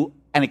point to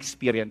an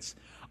experience.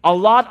 A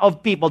lot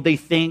of people, they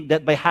think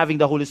that by having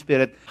the Holy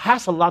Spirit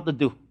has a lot to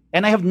do.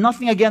 And I have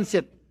nothing against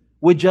it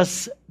with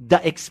just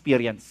the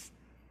experience.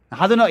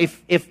 I don't know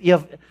if you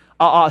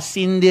have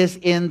seen this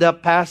in the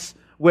past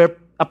where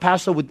a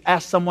pastor would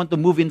ask someone to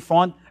move in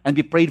front and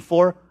be prayed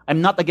for. I'm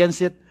not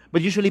against it.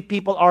 But usually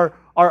people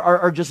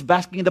are just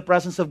basking in the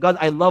presence of God.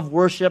 I love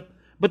worship.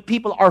 But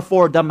people are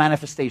for the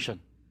manifestation.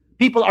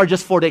 People are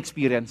just for the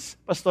experience.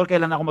 Pastor,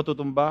 kailan ako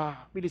matutumba?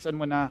 Bilisan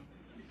mo na.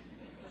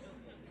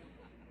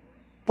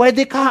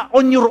 Pwede ka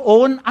on your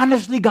own.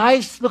 Honestly,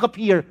 guys, look up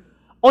here.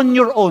 On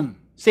your own.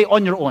 Say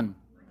on your own.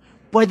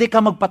 Pwede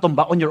ka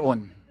magpatumba on your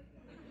own.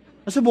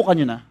 Nasubukan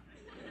nyo na.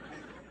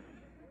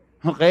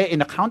 Okay, in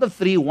a count of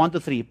 3, 1 to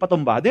 3,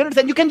 patumba. Do you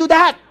understand? You can do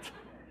that.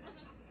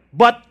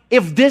 But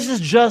if this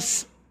is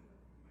just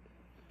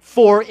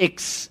for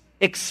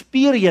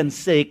experience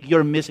sake,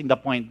 you're missing the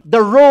point.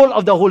 The role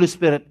of the Holy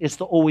Spirit is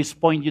to always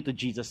point you to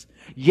Jesus.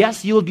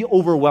 Yes, you will be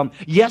overwhelmed.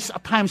 Yes,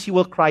 at times you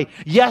will cry.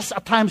 Yes,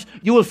 at times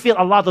you will feel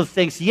a lot of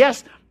things.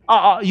 Yes,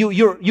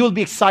 you'll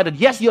be excited.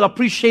 Yes, you'll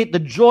appreciate the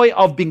joy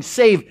of being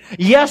saved.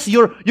 Yes,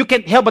 you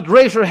can't help but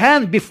raise your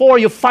hand before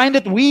you find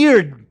it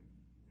weird.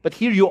 But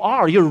here you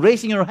are. You're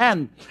raising your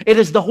hand. It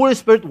is the Holy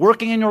Spirit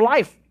working in your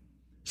life.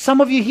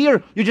 Some of you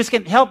here, you just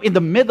can't help in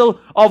the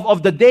middle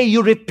of the day,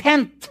 you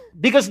repent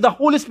because the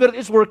Holy Spirit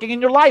is working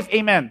in your life.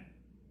 Amen.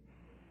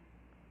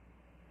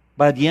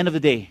 But at the end of the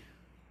day,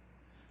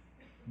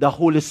 the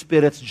Holy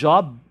Spirit's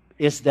job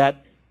is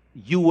that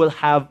you will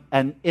have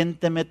an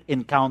intimate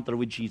encounter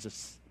with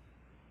Jesus.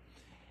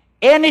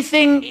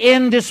 Anything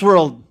in this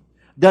world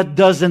that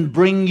doesn't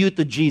bring you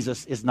to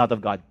Jesus is not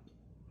of God.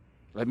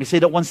 Let me say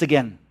that once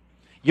again.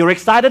 You're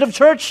excited of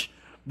church?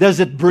 Does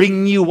it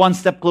bring you one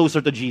step closer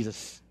to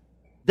Jesus?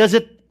 Does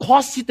it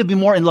cause you to be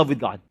more in love with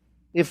God?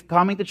 If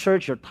coming to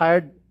church, you're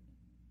tired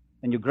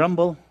and you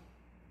grumble,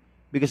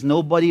 because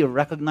nobody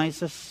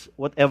recognizes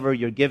whatever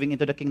you're giving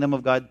into the kingdom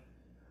of God,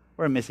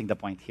 we're missing the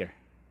point here.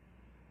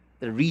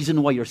 The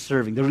reason why you're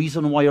serving, the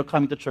reason why you're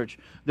coming to church,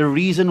 the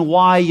reason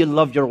why you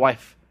love your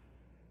wife,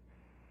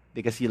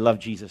 because you love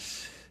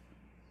Jesus.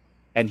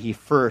 And He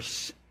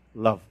first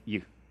loved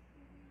you.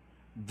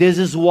 This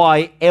is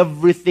why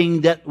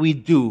everything that we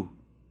do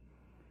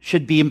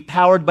should be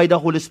empowered by the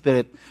Holy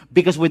Spirit,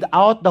 because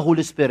without the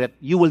Holy Spirit,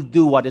 you will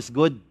do what is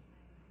good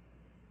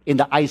in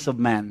the eyes of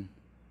man,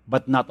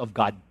 but not of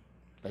God.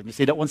 Let me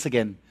say that once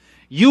again.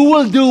 You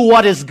will do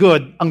what is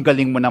good. Ang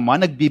galing mo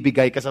naman,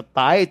 nagbibigay ka sa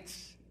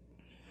tithes.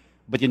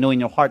 But you know in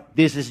your heart,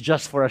 this is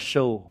just for a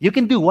show. You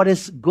can do what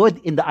is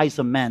good in the eyes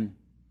of man,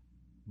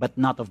 but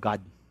not of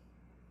God.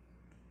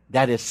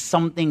 That is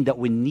something that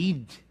we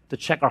need to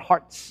check our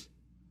hearts,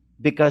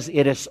 because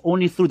it is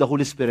only through the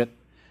Holy Spirit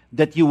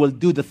that you will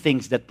do the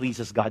things that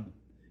pleases God.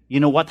 You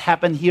know what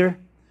happened here?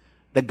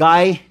 The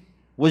guy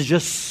was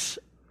just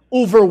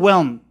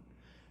overwhelmed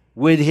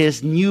with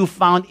his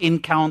newfound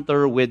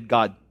encounter with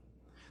God.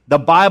 The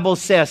Bible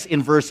says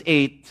in verse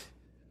 8,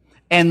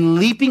 and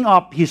leaping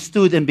up, he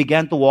stood and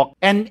began to walk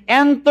and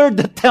entered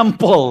the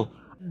temple.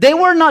 They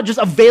were not just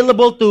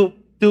available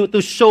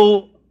to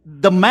show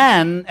the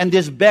man and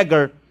this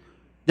beggar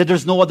that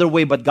there's no other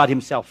way but God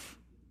Himself.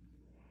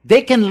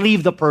 They can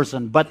leave the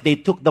person, but they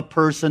took the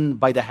person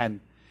by the hand.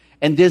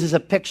 And this is a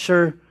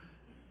picture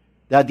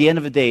that at the end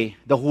of the day,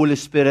 the Holy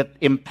Spirit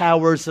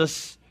empowers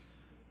us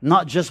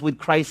not just with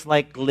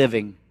Christ-like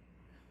living,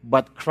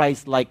 but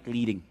Christ-like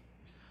leading.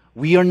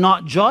 We are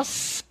not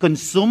just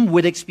consumed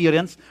with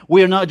experience.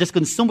 We are not just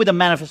consumed with a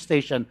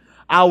manifestation.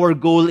 Our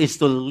goal is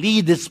to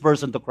lead this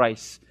person to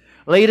Christ.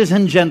 Ladies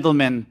and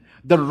gentlemen,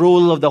 the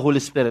role of the Holy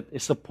Spirit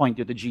is to point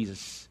you to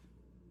Jesus.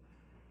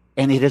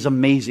 And it is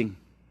amazing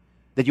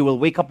that you will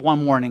wake up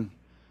one morning,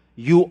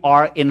 you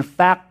are in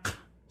fact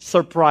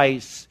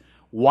surprised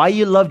why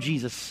you love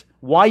Jesus,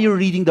 why you're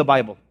reading the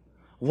Bible,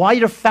 why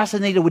you're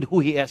fascinated with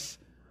who He is,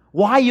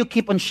 why you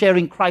keep on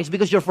sharing Christ,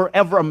 because you're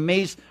forever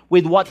amazed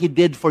with what He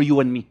did for you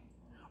and me.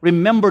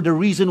 Remember the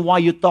reason why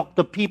you talk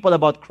to people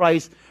about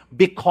Christ,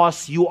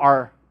 because you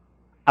are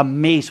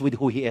amazed with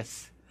who He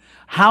is.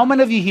 How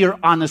many of you here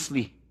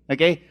honestly,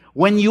 okay,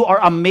 when you are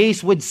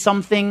amazed with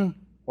something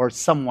or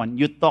someone,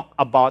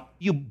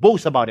 you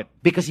boast about it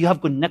because you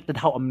have connected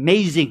how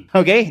amazing,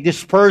 okay,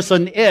 this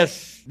person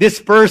is.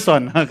 This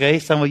person, okay,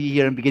 some of you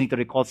here are beginning to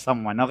recall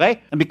someone,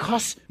 okay? And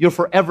because you're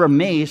forever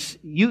amazed,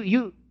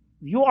 you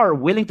are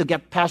willing to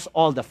get past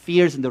all the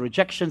fears and the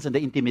rejections and the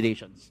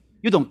intimidations.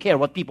 You don't care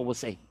what people will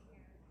say.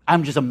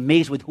 I'm just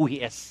amazed with who He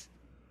is.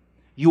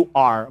 You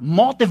are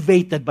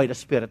motivated by the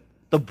Spirit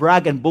to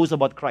brag and boast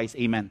about Christ,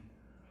 amen.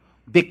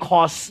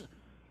 Because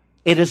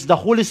it is the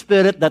Holy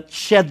Spirit that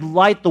shed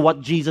light to what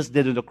Jesus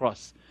did on the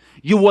cross.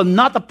 You will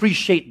not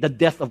appreciate the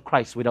death of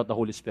Christ without the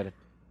Holy Spirit.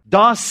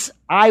 Thus,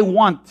 I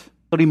want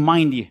to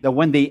remind you that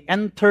when they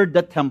entered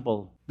the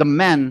temple, the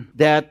man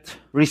that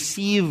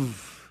received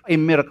a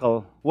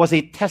miracle was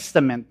a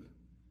testament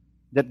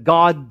that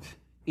God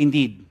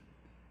indeed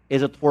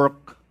is at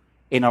work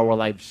in our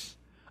lives.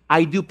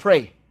 I do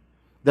pray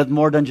that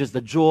more than just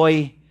the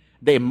joy,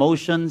 the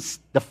emotions,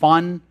 the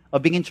fun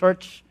of being in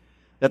church,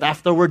 that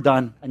after we're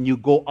done and you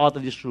go out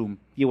of this room,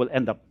 you will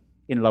end up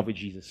in love with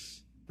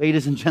Jesus.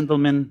 Ladies and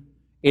gentlemen,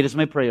 it is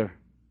my prayer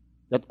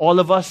that all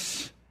of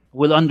us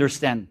will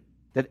understand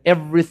that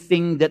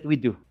everything that we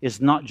do is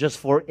not just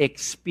for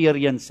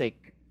experience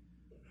sake,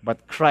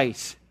 but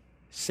Christ's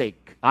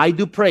sake. I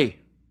do pray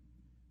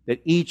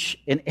that each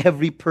and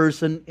every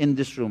person in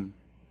this room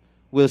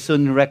will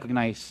soon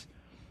recognize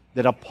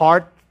that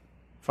apart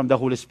from the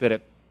Holy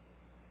Spirit,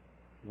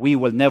 we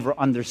will never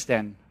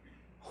understand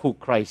who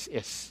Christ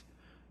is.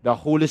 The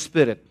Holy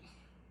Spirit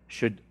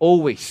should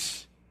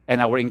always,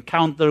 and our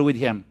encounter with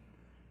Him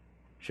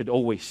should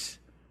always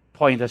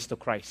point us to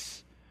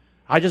Christ.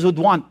 I just would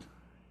want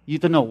you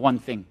to know one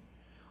thing,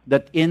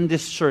 that in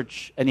this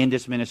church and in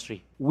this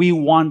ministry, we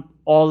want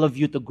all of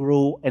you to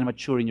grow and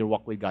mature in your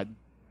walk with God.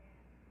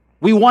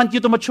 We want you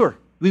to mature.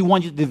 We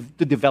want you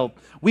to develop.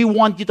 We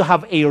want you to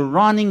have a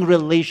running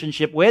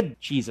relationship with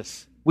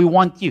Jesus. We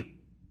want you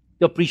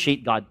to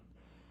appreciate God.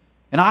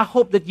 And I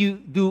hope that you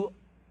do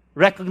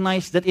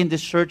recognize that in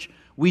this church,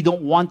 we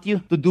don't want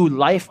you to do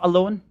life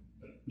alone.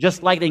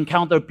 Just like the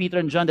encounter of Peter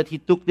and John, that He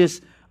took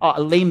this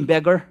lame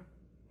beggar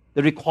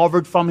that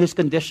recovered from his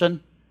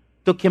condition,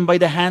 took him by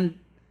the hand,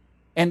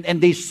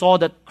 and they saw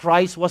that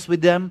Christ was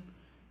with them.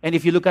 And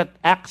if you look at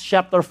Acts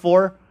chapter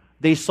 4,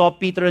 they saw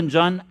Peter and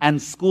John,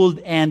 unschooled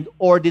and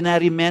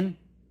ordinary men.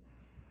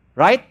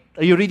 Right?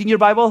 Are you reading your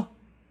Bible?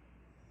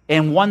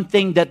 And one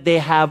thing that they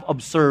have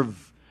observed,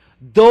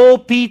 though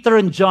Peter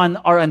and John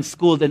are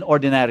unschooled and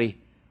ordinary,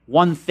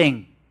 one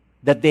thing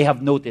that they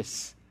have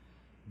noticed,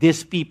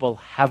 these people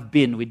have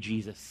been with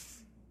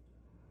Jesus.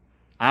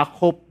 I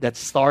hope that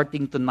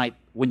starting tonight,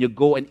 when you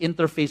go and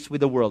interface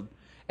with the world,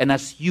 and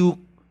as you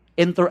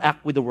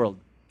interact with the world,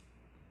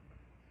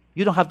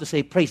 you don't have to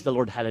say, praise the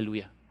Lord,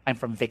 hallelujah, I'm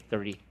from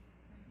Victory.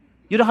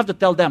 You don't have to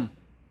tell them,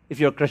 if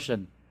you're a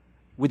Christian,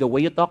 with the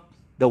way you talk,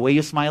 the way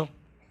you smile,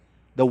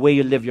 the way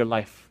you live your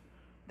life.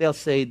 They'll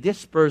say,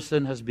 this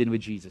person has been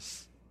with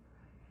Jesus.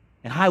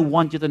 And I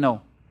want you to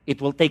know,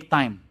 it will take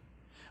time.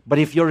 But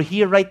if you're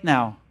here right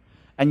now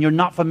and you're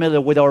not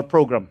familiar with our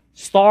program,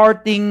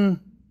 starting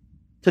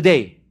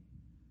today,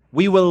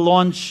 we will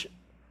launch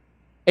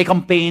a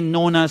campaign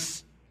known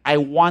as I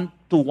Want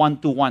to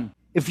One-to-One.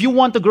 If you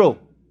want to grow,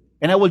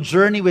 and I will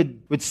journey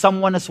with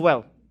someone as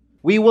well,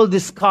 we will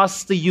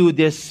discuss to you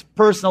this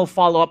personal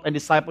follow-up and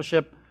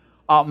discipleship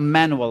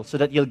manual so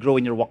that you'll grow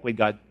in your walk with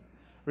God.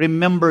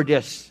 Remember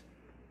this,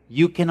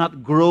 you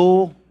cannot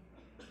grow,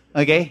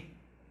 okay,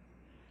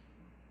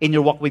 in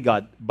your walk with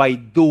God by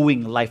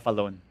doing life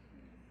alone.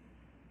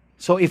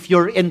 So if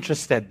you're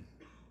interested,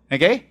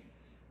 okay,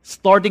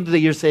 starting today,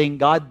 you're saying,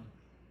 God,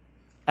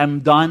 I'm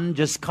done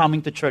just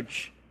coming to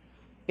church.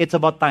 It's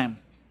about time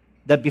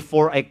that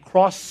before I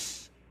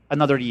cross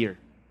another year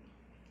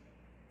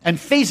and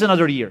face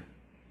another year,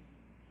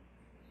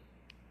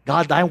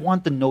 God, I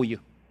want to know you.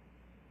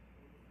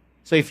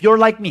 So if you're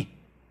like me,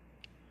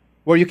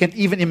 where you can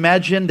even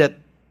imagine that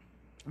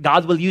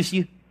God will use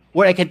you,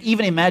 where I can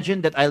even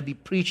imagine that I'll be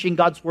preaching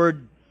God's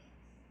word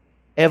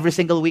every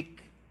single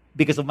week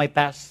because of my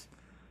past,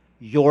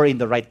 you're in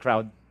the right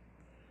crowd.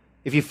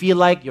 If you feel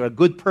like you're a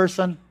good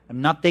person,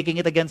 I'm not taking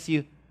it against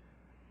you.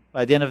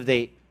 But at the end of the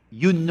day,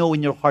 you know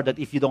in your heart that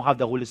if you don't have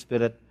the Holy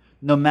Spirit,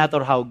 no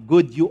matter how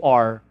good you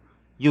are,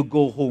 you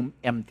go home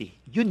empty.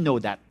 You know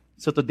that.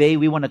 So today,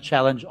 we want to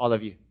challenge all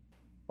of you.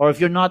 Or if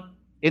you're not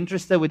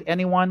interested with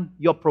anyone,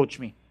 you approach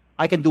me.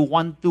 I can do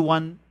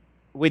one-to-one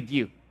with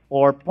you.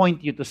 Or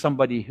point you to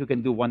somebody who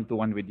can do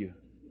one-to-one with you.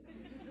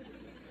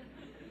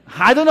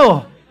 I don't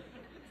know.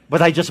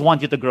 But I just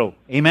want you to grow.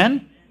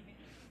 Amen?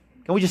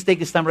 Can we just take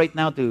this time right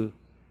now to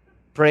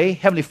pray?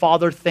 Heavenly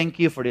Father, thank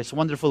you for this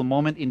wonderful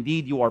moment.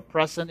 Indeed, you are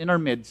present in our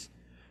midst.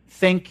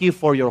 Thank you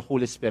for your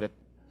Holy Spirit.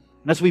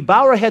 And as we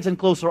bow our heads and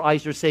close our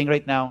eyes, you're saying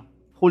right now,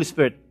 Holy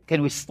Spirit,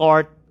 can we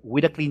start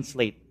with a clean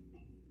slate?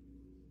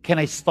 Can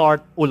I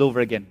start all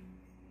over again?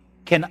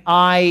 Can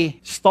I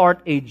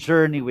start a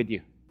journey with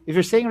you? If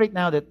you're saying right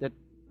now that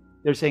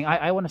they're saying,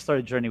 I want to start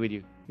a journey with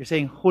you. You're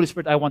saying, Holy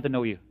Spirit, I want to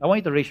know you. I want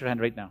you to raise your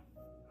hand right now.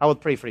 I will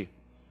pray for you.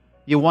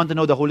 You want to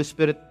know the Holy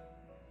Spirit?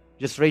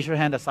 Just raise your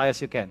hand as high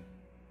as you can.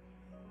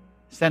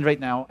 Stand right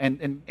now.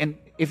 And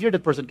if you're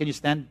that person, can you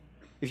stand?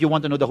 If you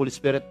want to know the Holy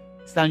Spirit,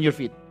 stand on your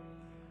feet.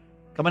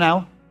 Come on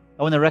now.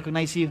 I want to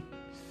recognize you.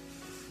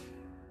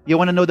 You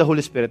want to know the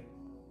Holy Spirit.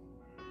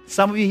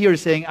 Some of you here are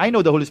saying, I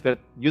know the Holy Spirit.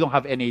 You don't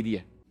have any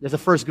idea. There's the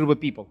first group of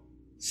people.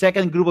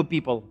 Second group of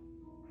people,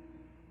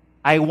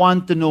 I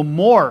want to know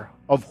more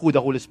of who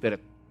the Holy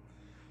Spirit.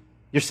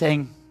 You're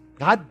saying,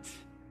 God,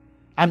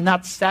 I'm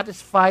not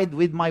satisfied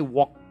with my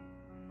walk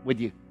with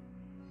you.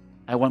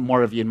 I want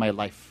more of you in my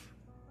life.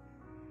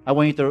 I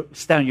want you to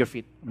stand on your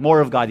feet.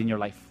 More of God in your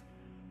life.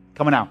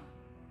 Come on now.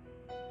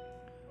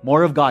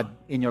 More of God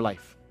in your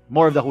life.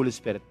 More of the Holy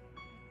Spirit.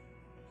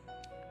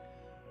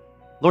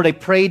 Lord, I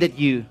pray that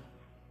you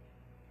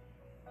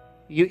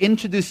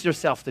introduce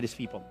yourself to these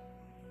people.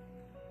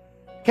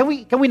 Can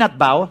we not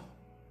bow?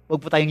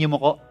 Huwag po tayong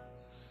yumuko.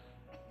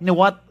 You know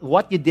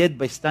what you did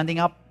by standing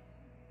up?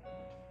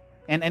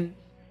 And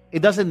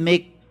it doesn't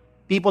make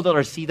people that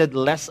are seated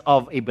less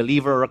of a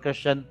believer or a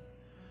Christian.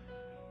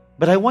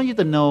 But I want you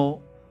to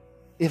know,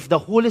 if the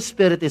Holy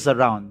Spirit is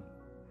around,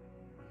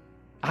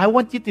 I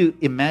want you to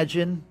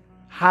imagine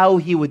how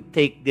He would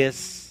take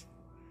this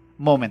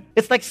moment.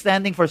 It's like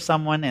standing for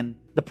someone and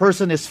the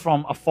person is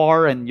from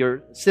afar and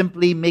you're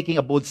simply making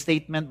a bold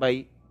statement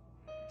by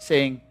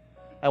saying,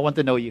 I want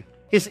to know you.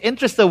 He's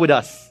interested with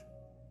us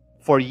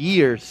for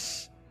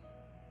years.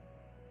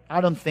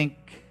 I don't think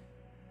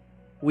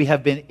we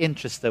have been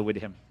interested with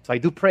Him. So I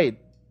do pray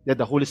that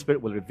the Holy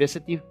Spirit will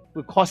revisit you,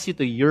 will cause you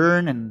to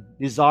yearn and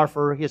desire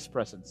for His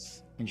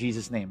presence. In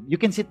Jesus' name. You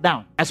can sit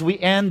down. As we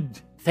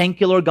end, thank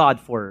you, Lord God,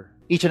 for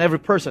each and every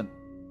person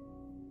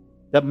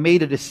that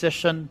made a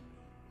decision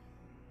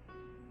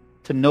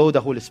to know the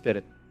Holy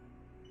Spirit.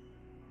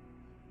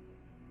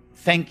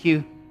 Thank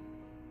you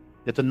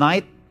that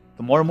tonight,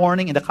 tomorrow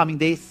morning, in the coming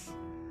days,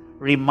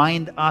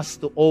 remind us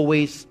to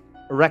always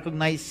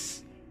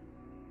recognize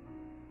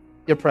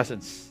your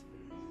presence.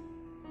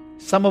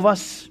 Some of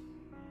us,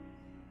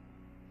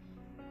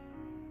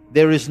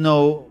 there is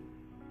no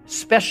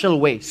special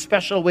way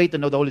to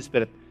know the Holy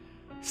Spirit.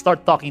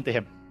 Start talking to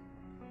Him.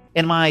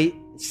 And my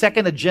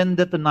second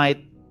agenda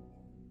tonight,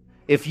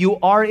 if you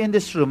are in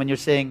this room and you're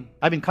saying,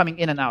 I've been coming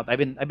in and out, I've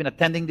been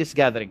attending this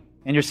gathering,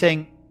 and you're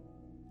saying,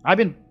 I've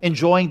been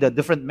enjoying the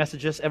different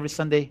messages every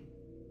Sunday.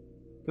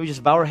 Can we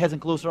just bow our heads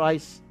and close our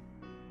eyes?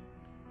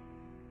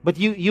 But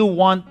you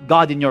want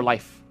God in your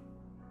life.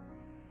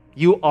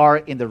 You are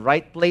in the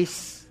right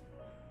place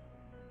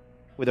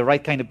with the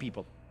right kind of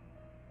people.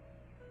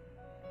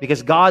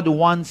 Because God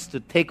wants to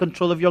take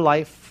control of your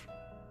life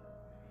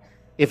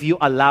if you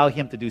allow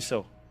Him to do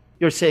so.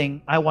 You're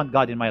saying, I want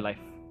God in my life.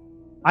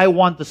 I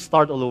want to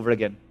start all over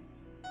again.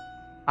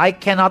 I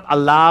cannot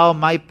allow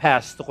my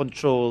past to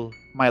control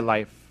my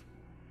life.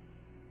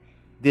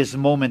 This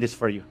moment is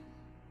for you.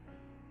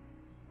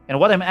 And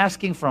what I'm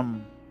asking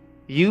from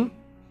you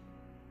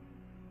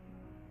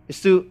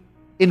is to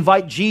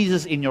invite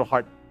Jesus in your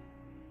heart.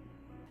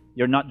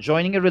 You're not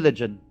joining a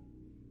religion.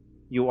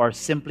 You are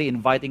simply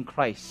inviting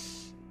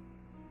Christ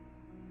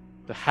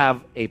to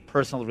have a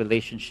personal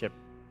relationship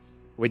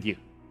with you.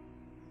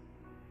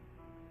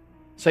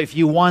 So if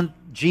you want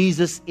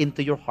Jesus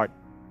into your heart,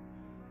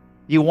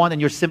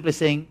 and you're simply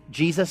saying,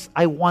 Jesus,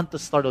 I want to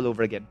start all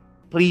over again.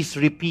 Please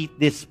repeat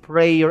this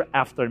prayer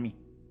after me.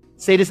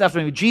 Say this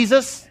after me.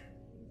 Jesus,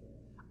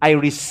 I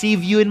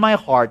receive you in my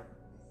heart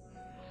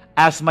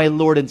as my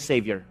Lord and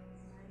Savior.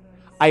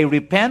 I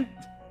repent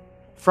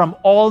from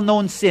all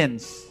known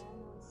sins,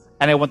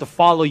 and I want to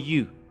follow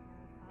you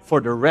for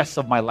the rest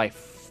of my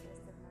life.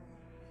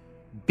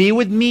 Be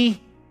with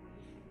me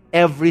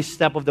every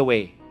step of the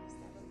way.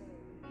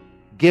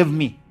 Give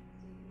me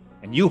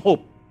a new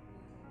hope,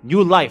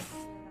 new life,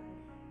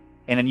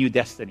 and a new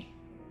destiny.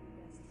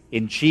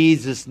 In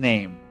Jesus'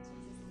 name,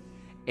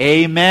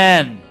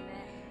 amen.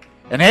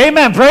 And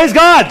amen. Praise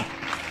God.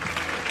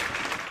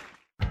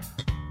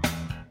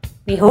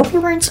 We hope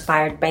you were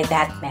inspired by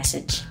that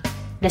message.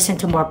 Listen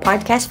to more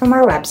podcasts from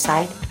our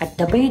website at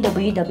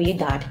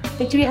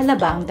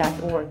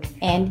www.victoryalabang.org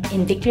and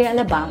in Victory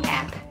Alabang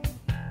app.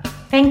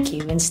 Thank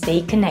you and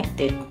stay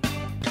connected.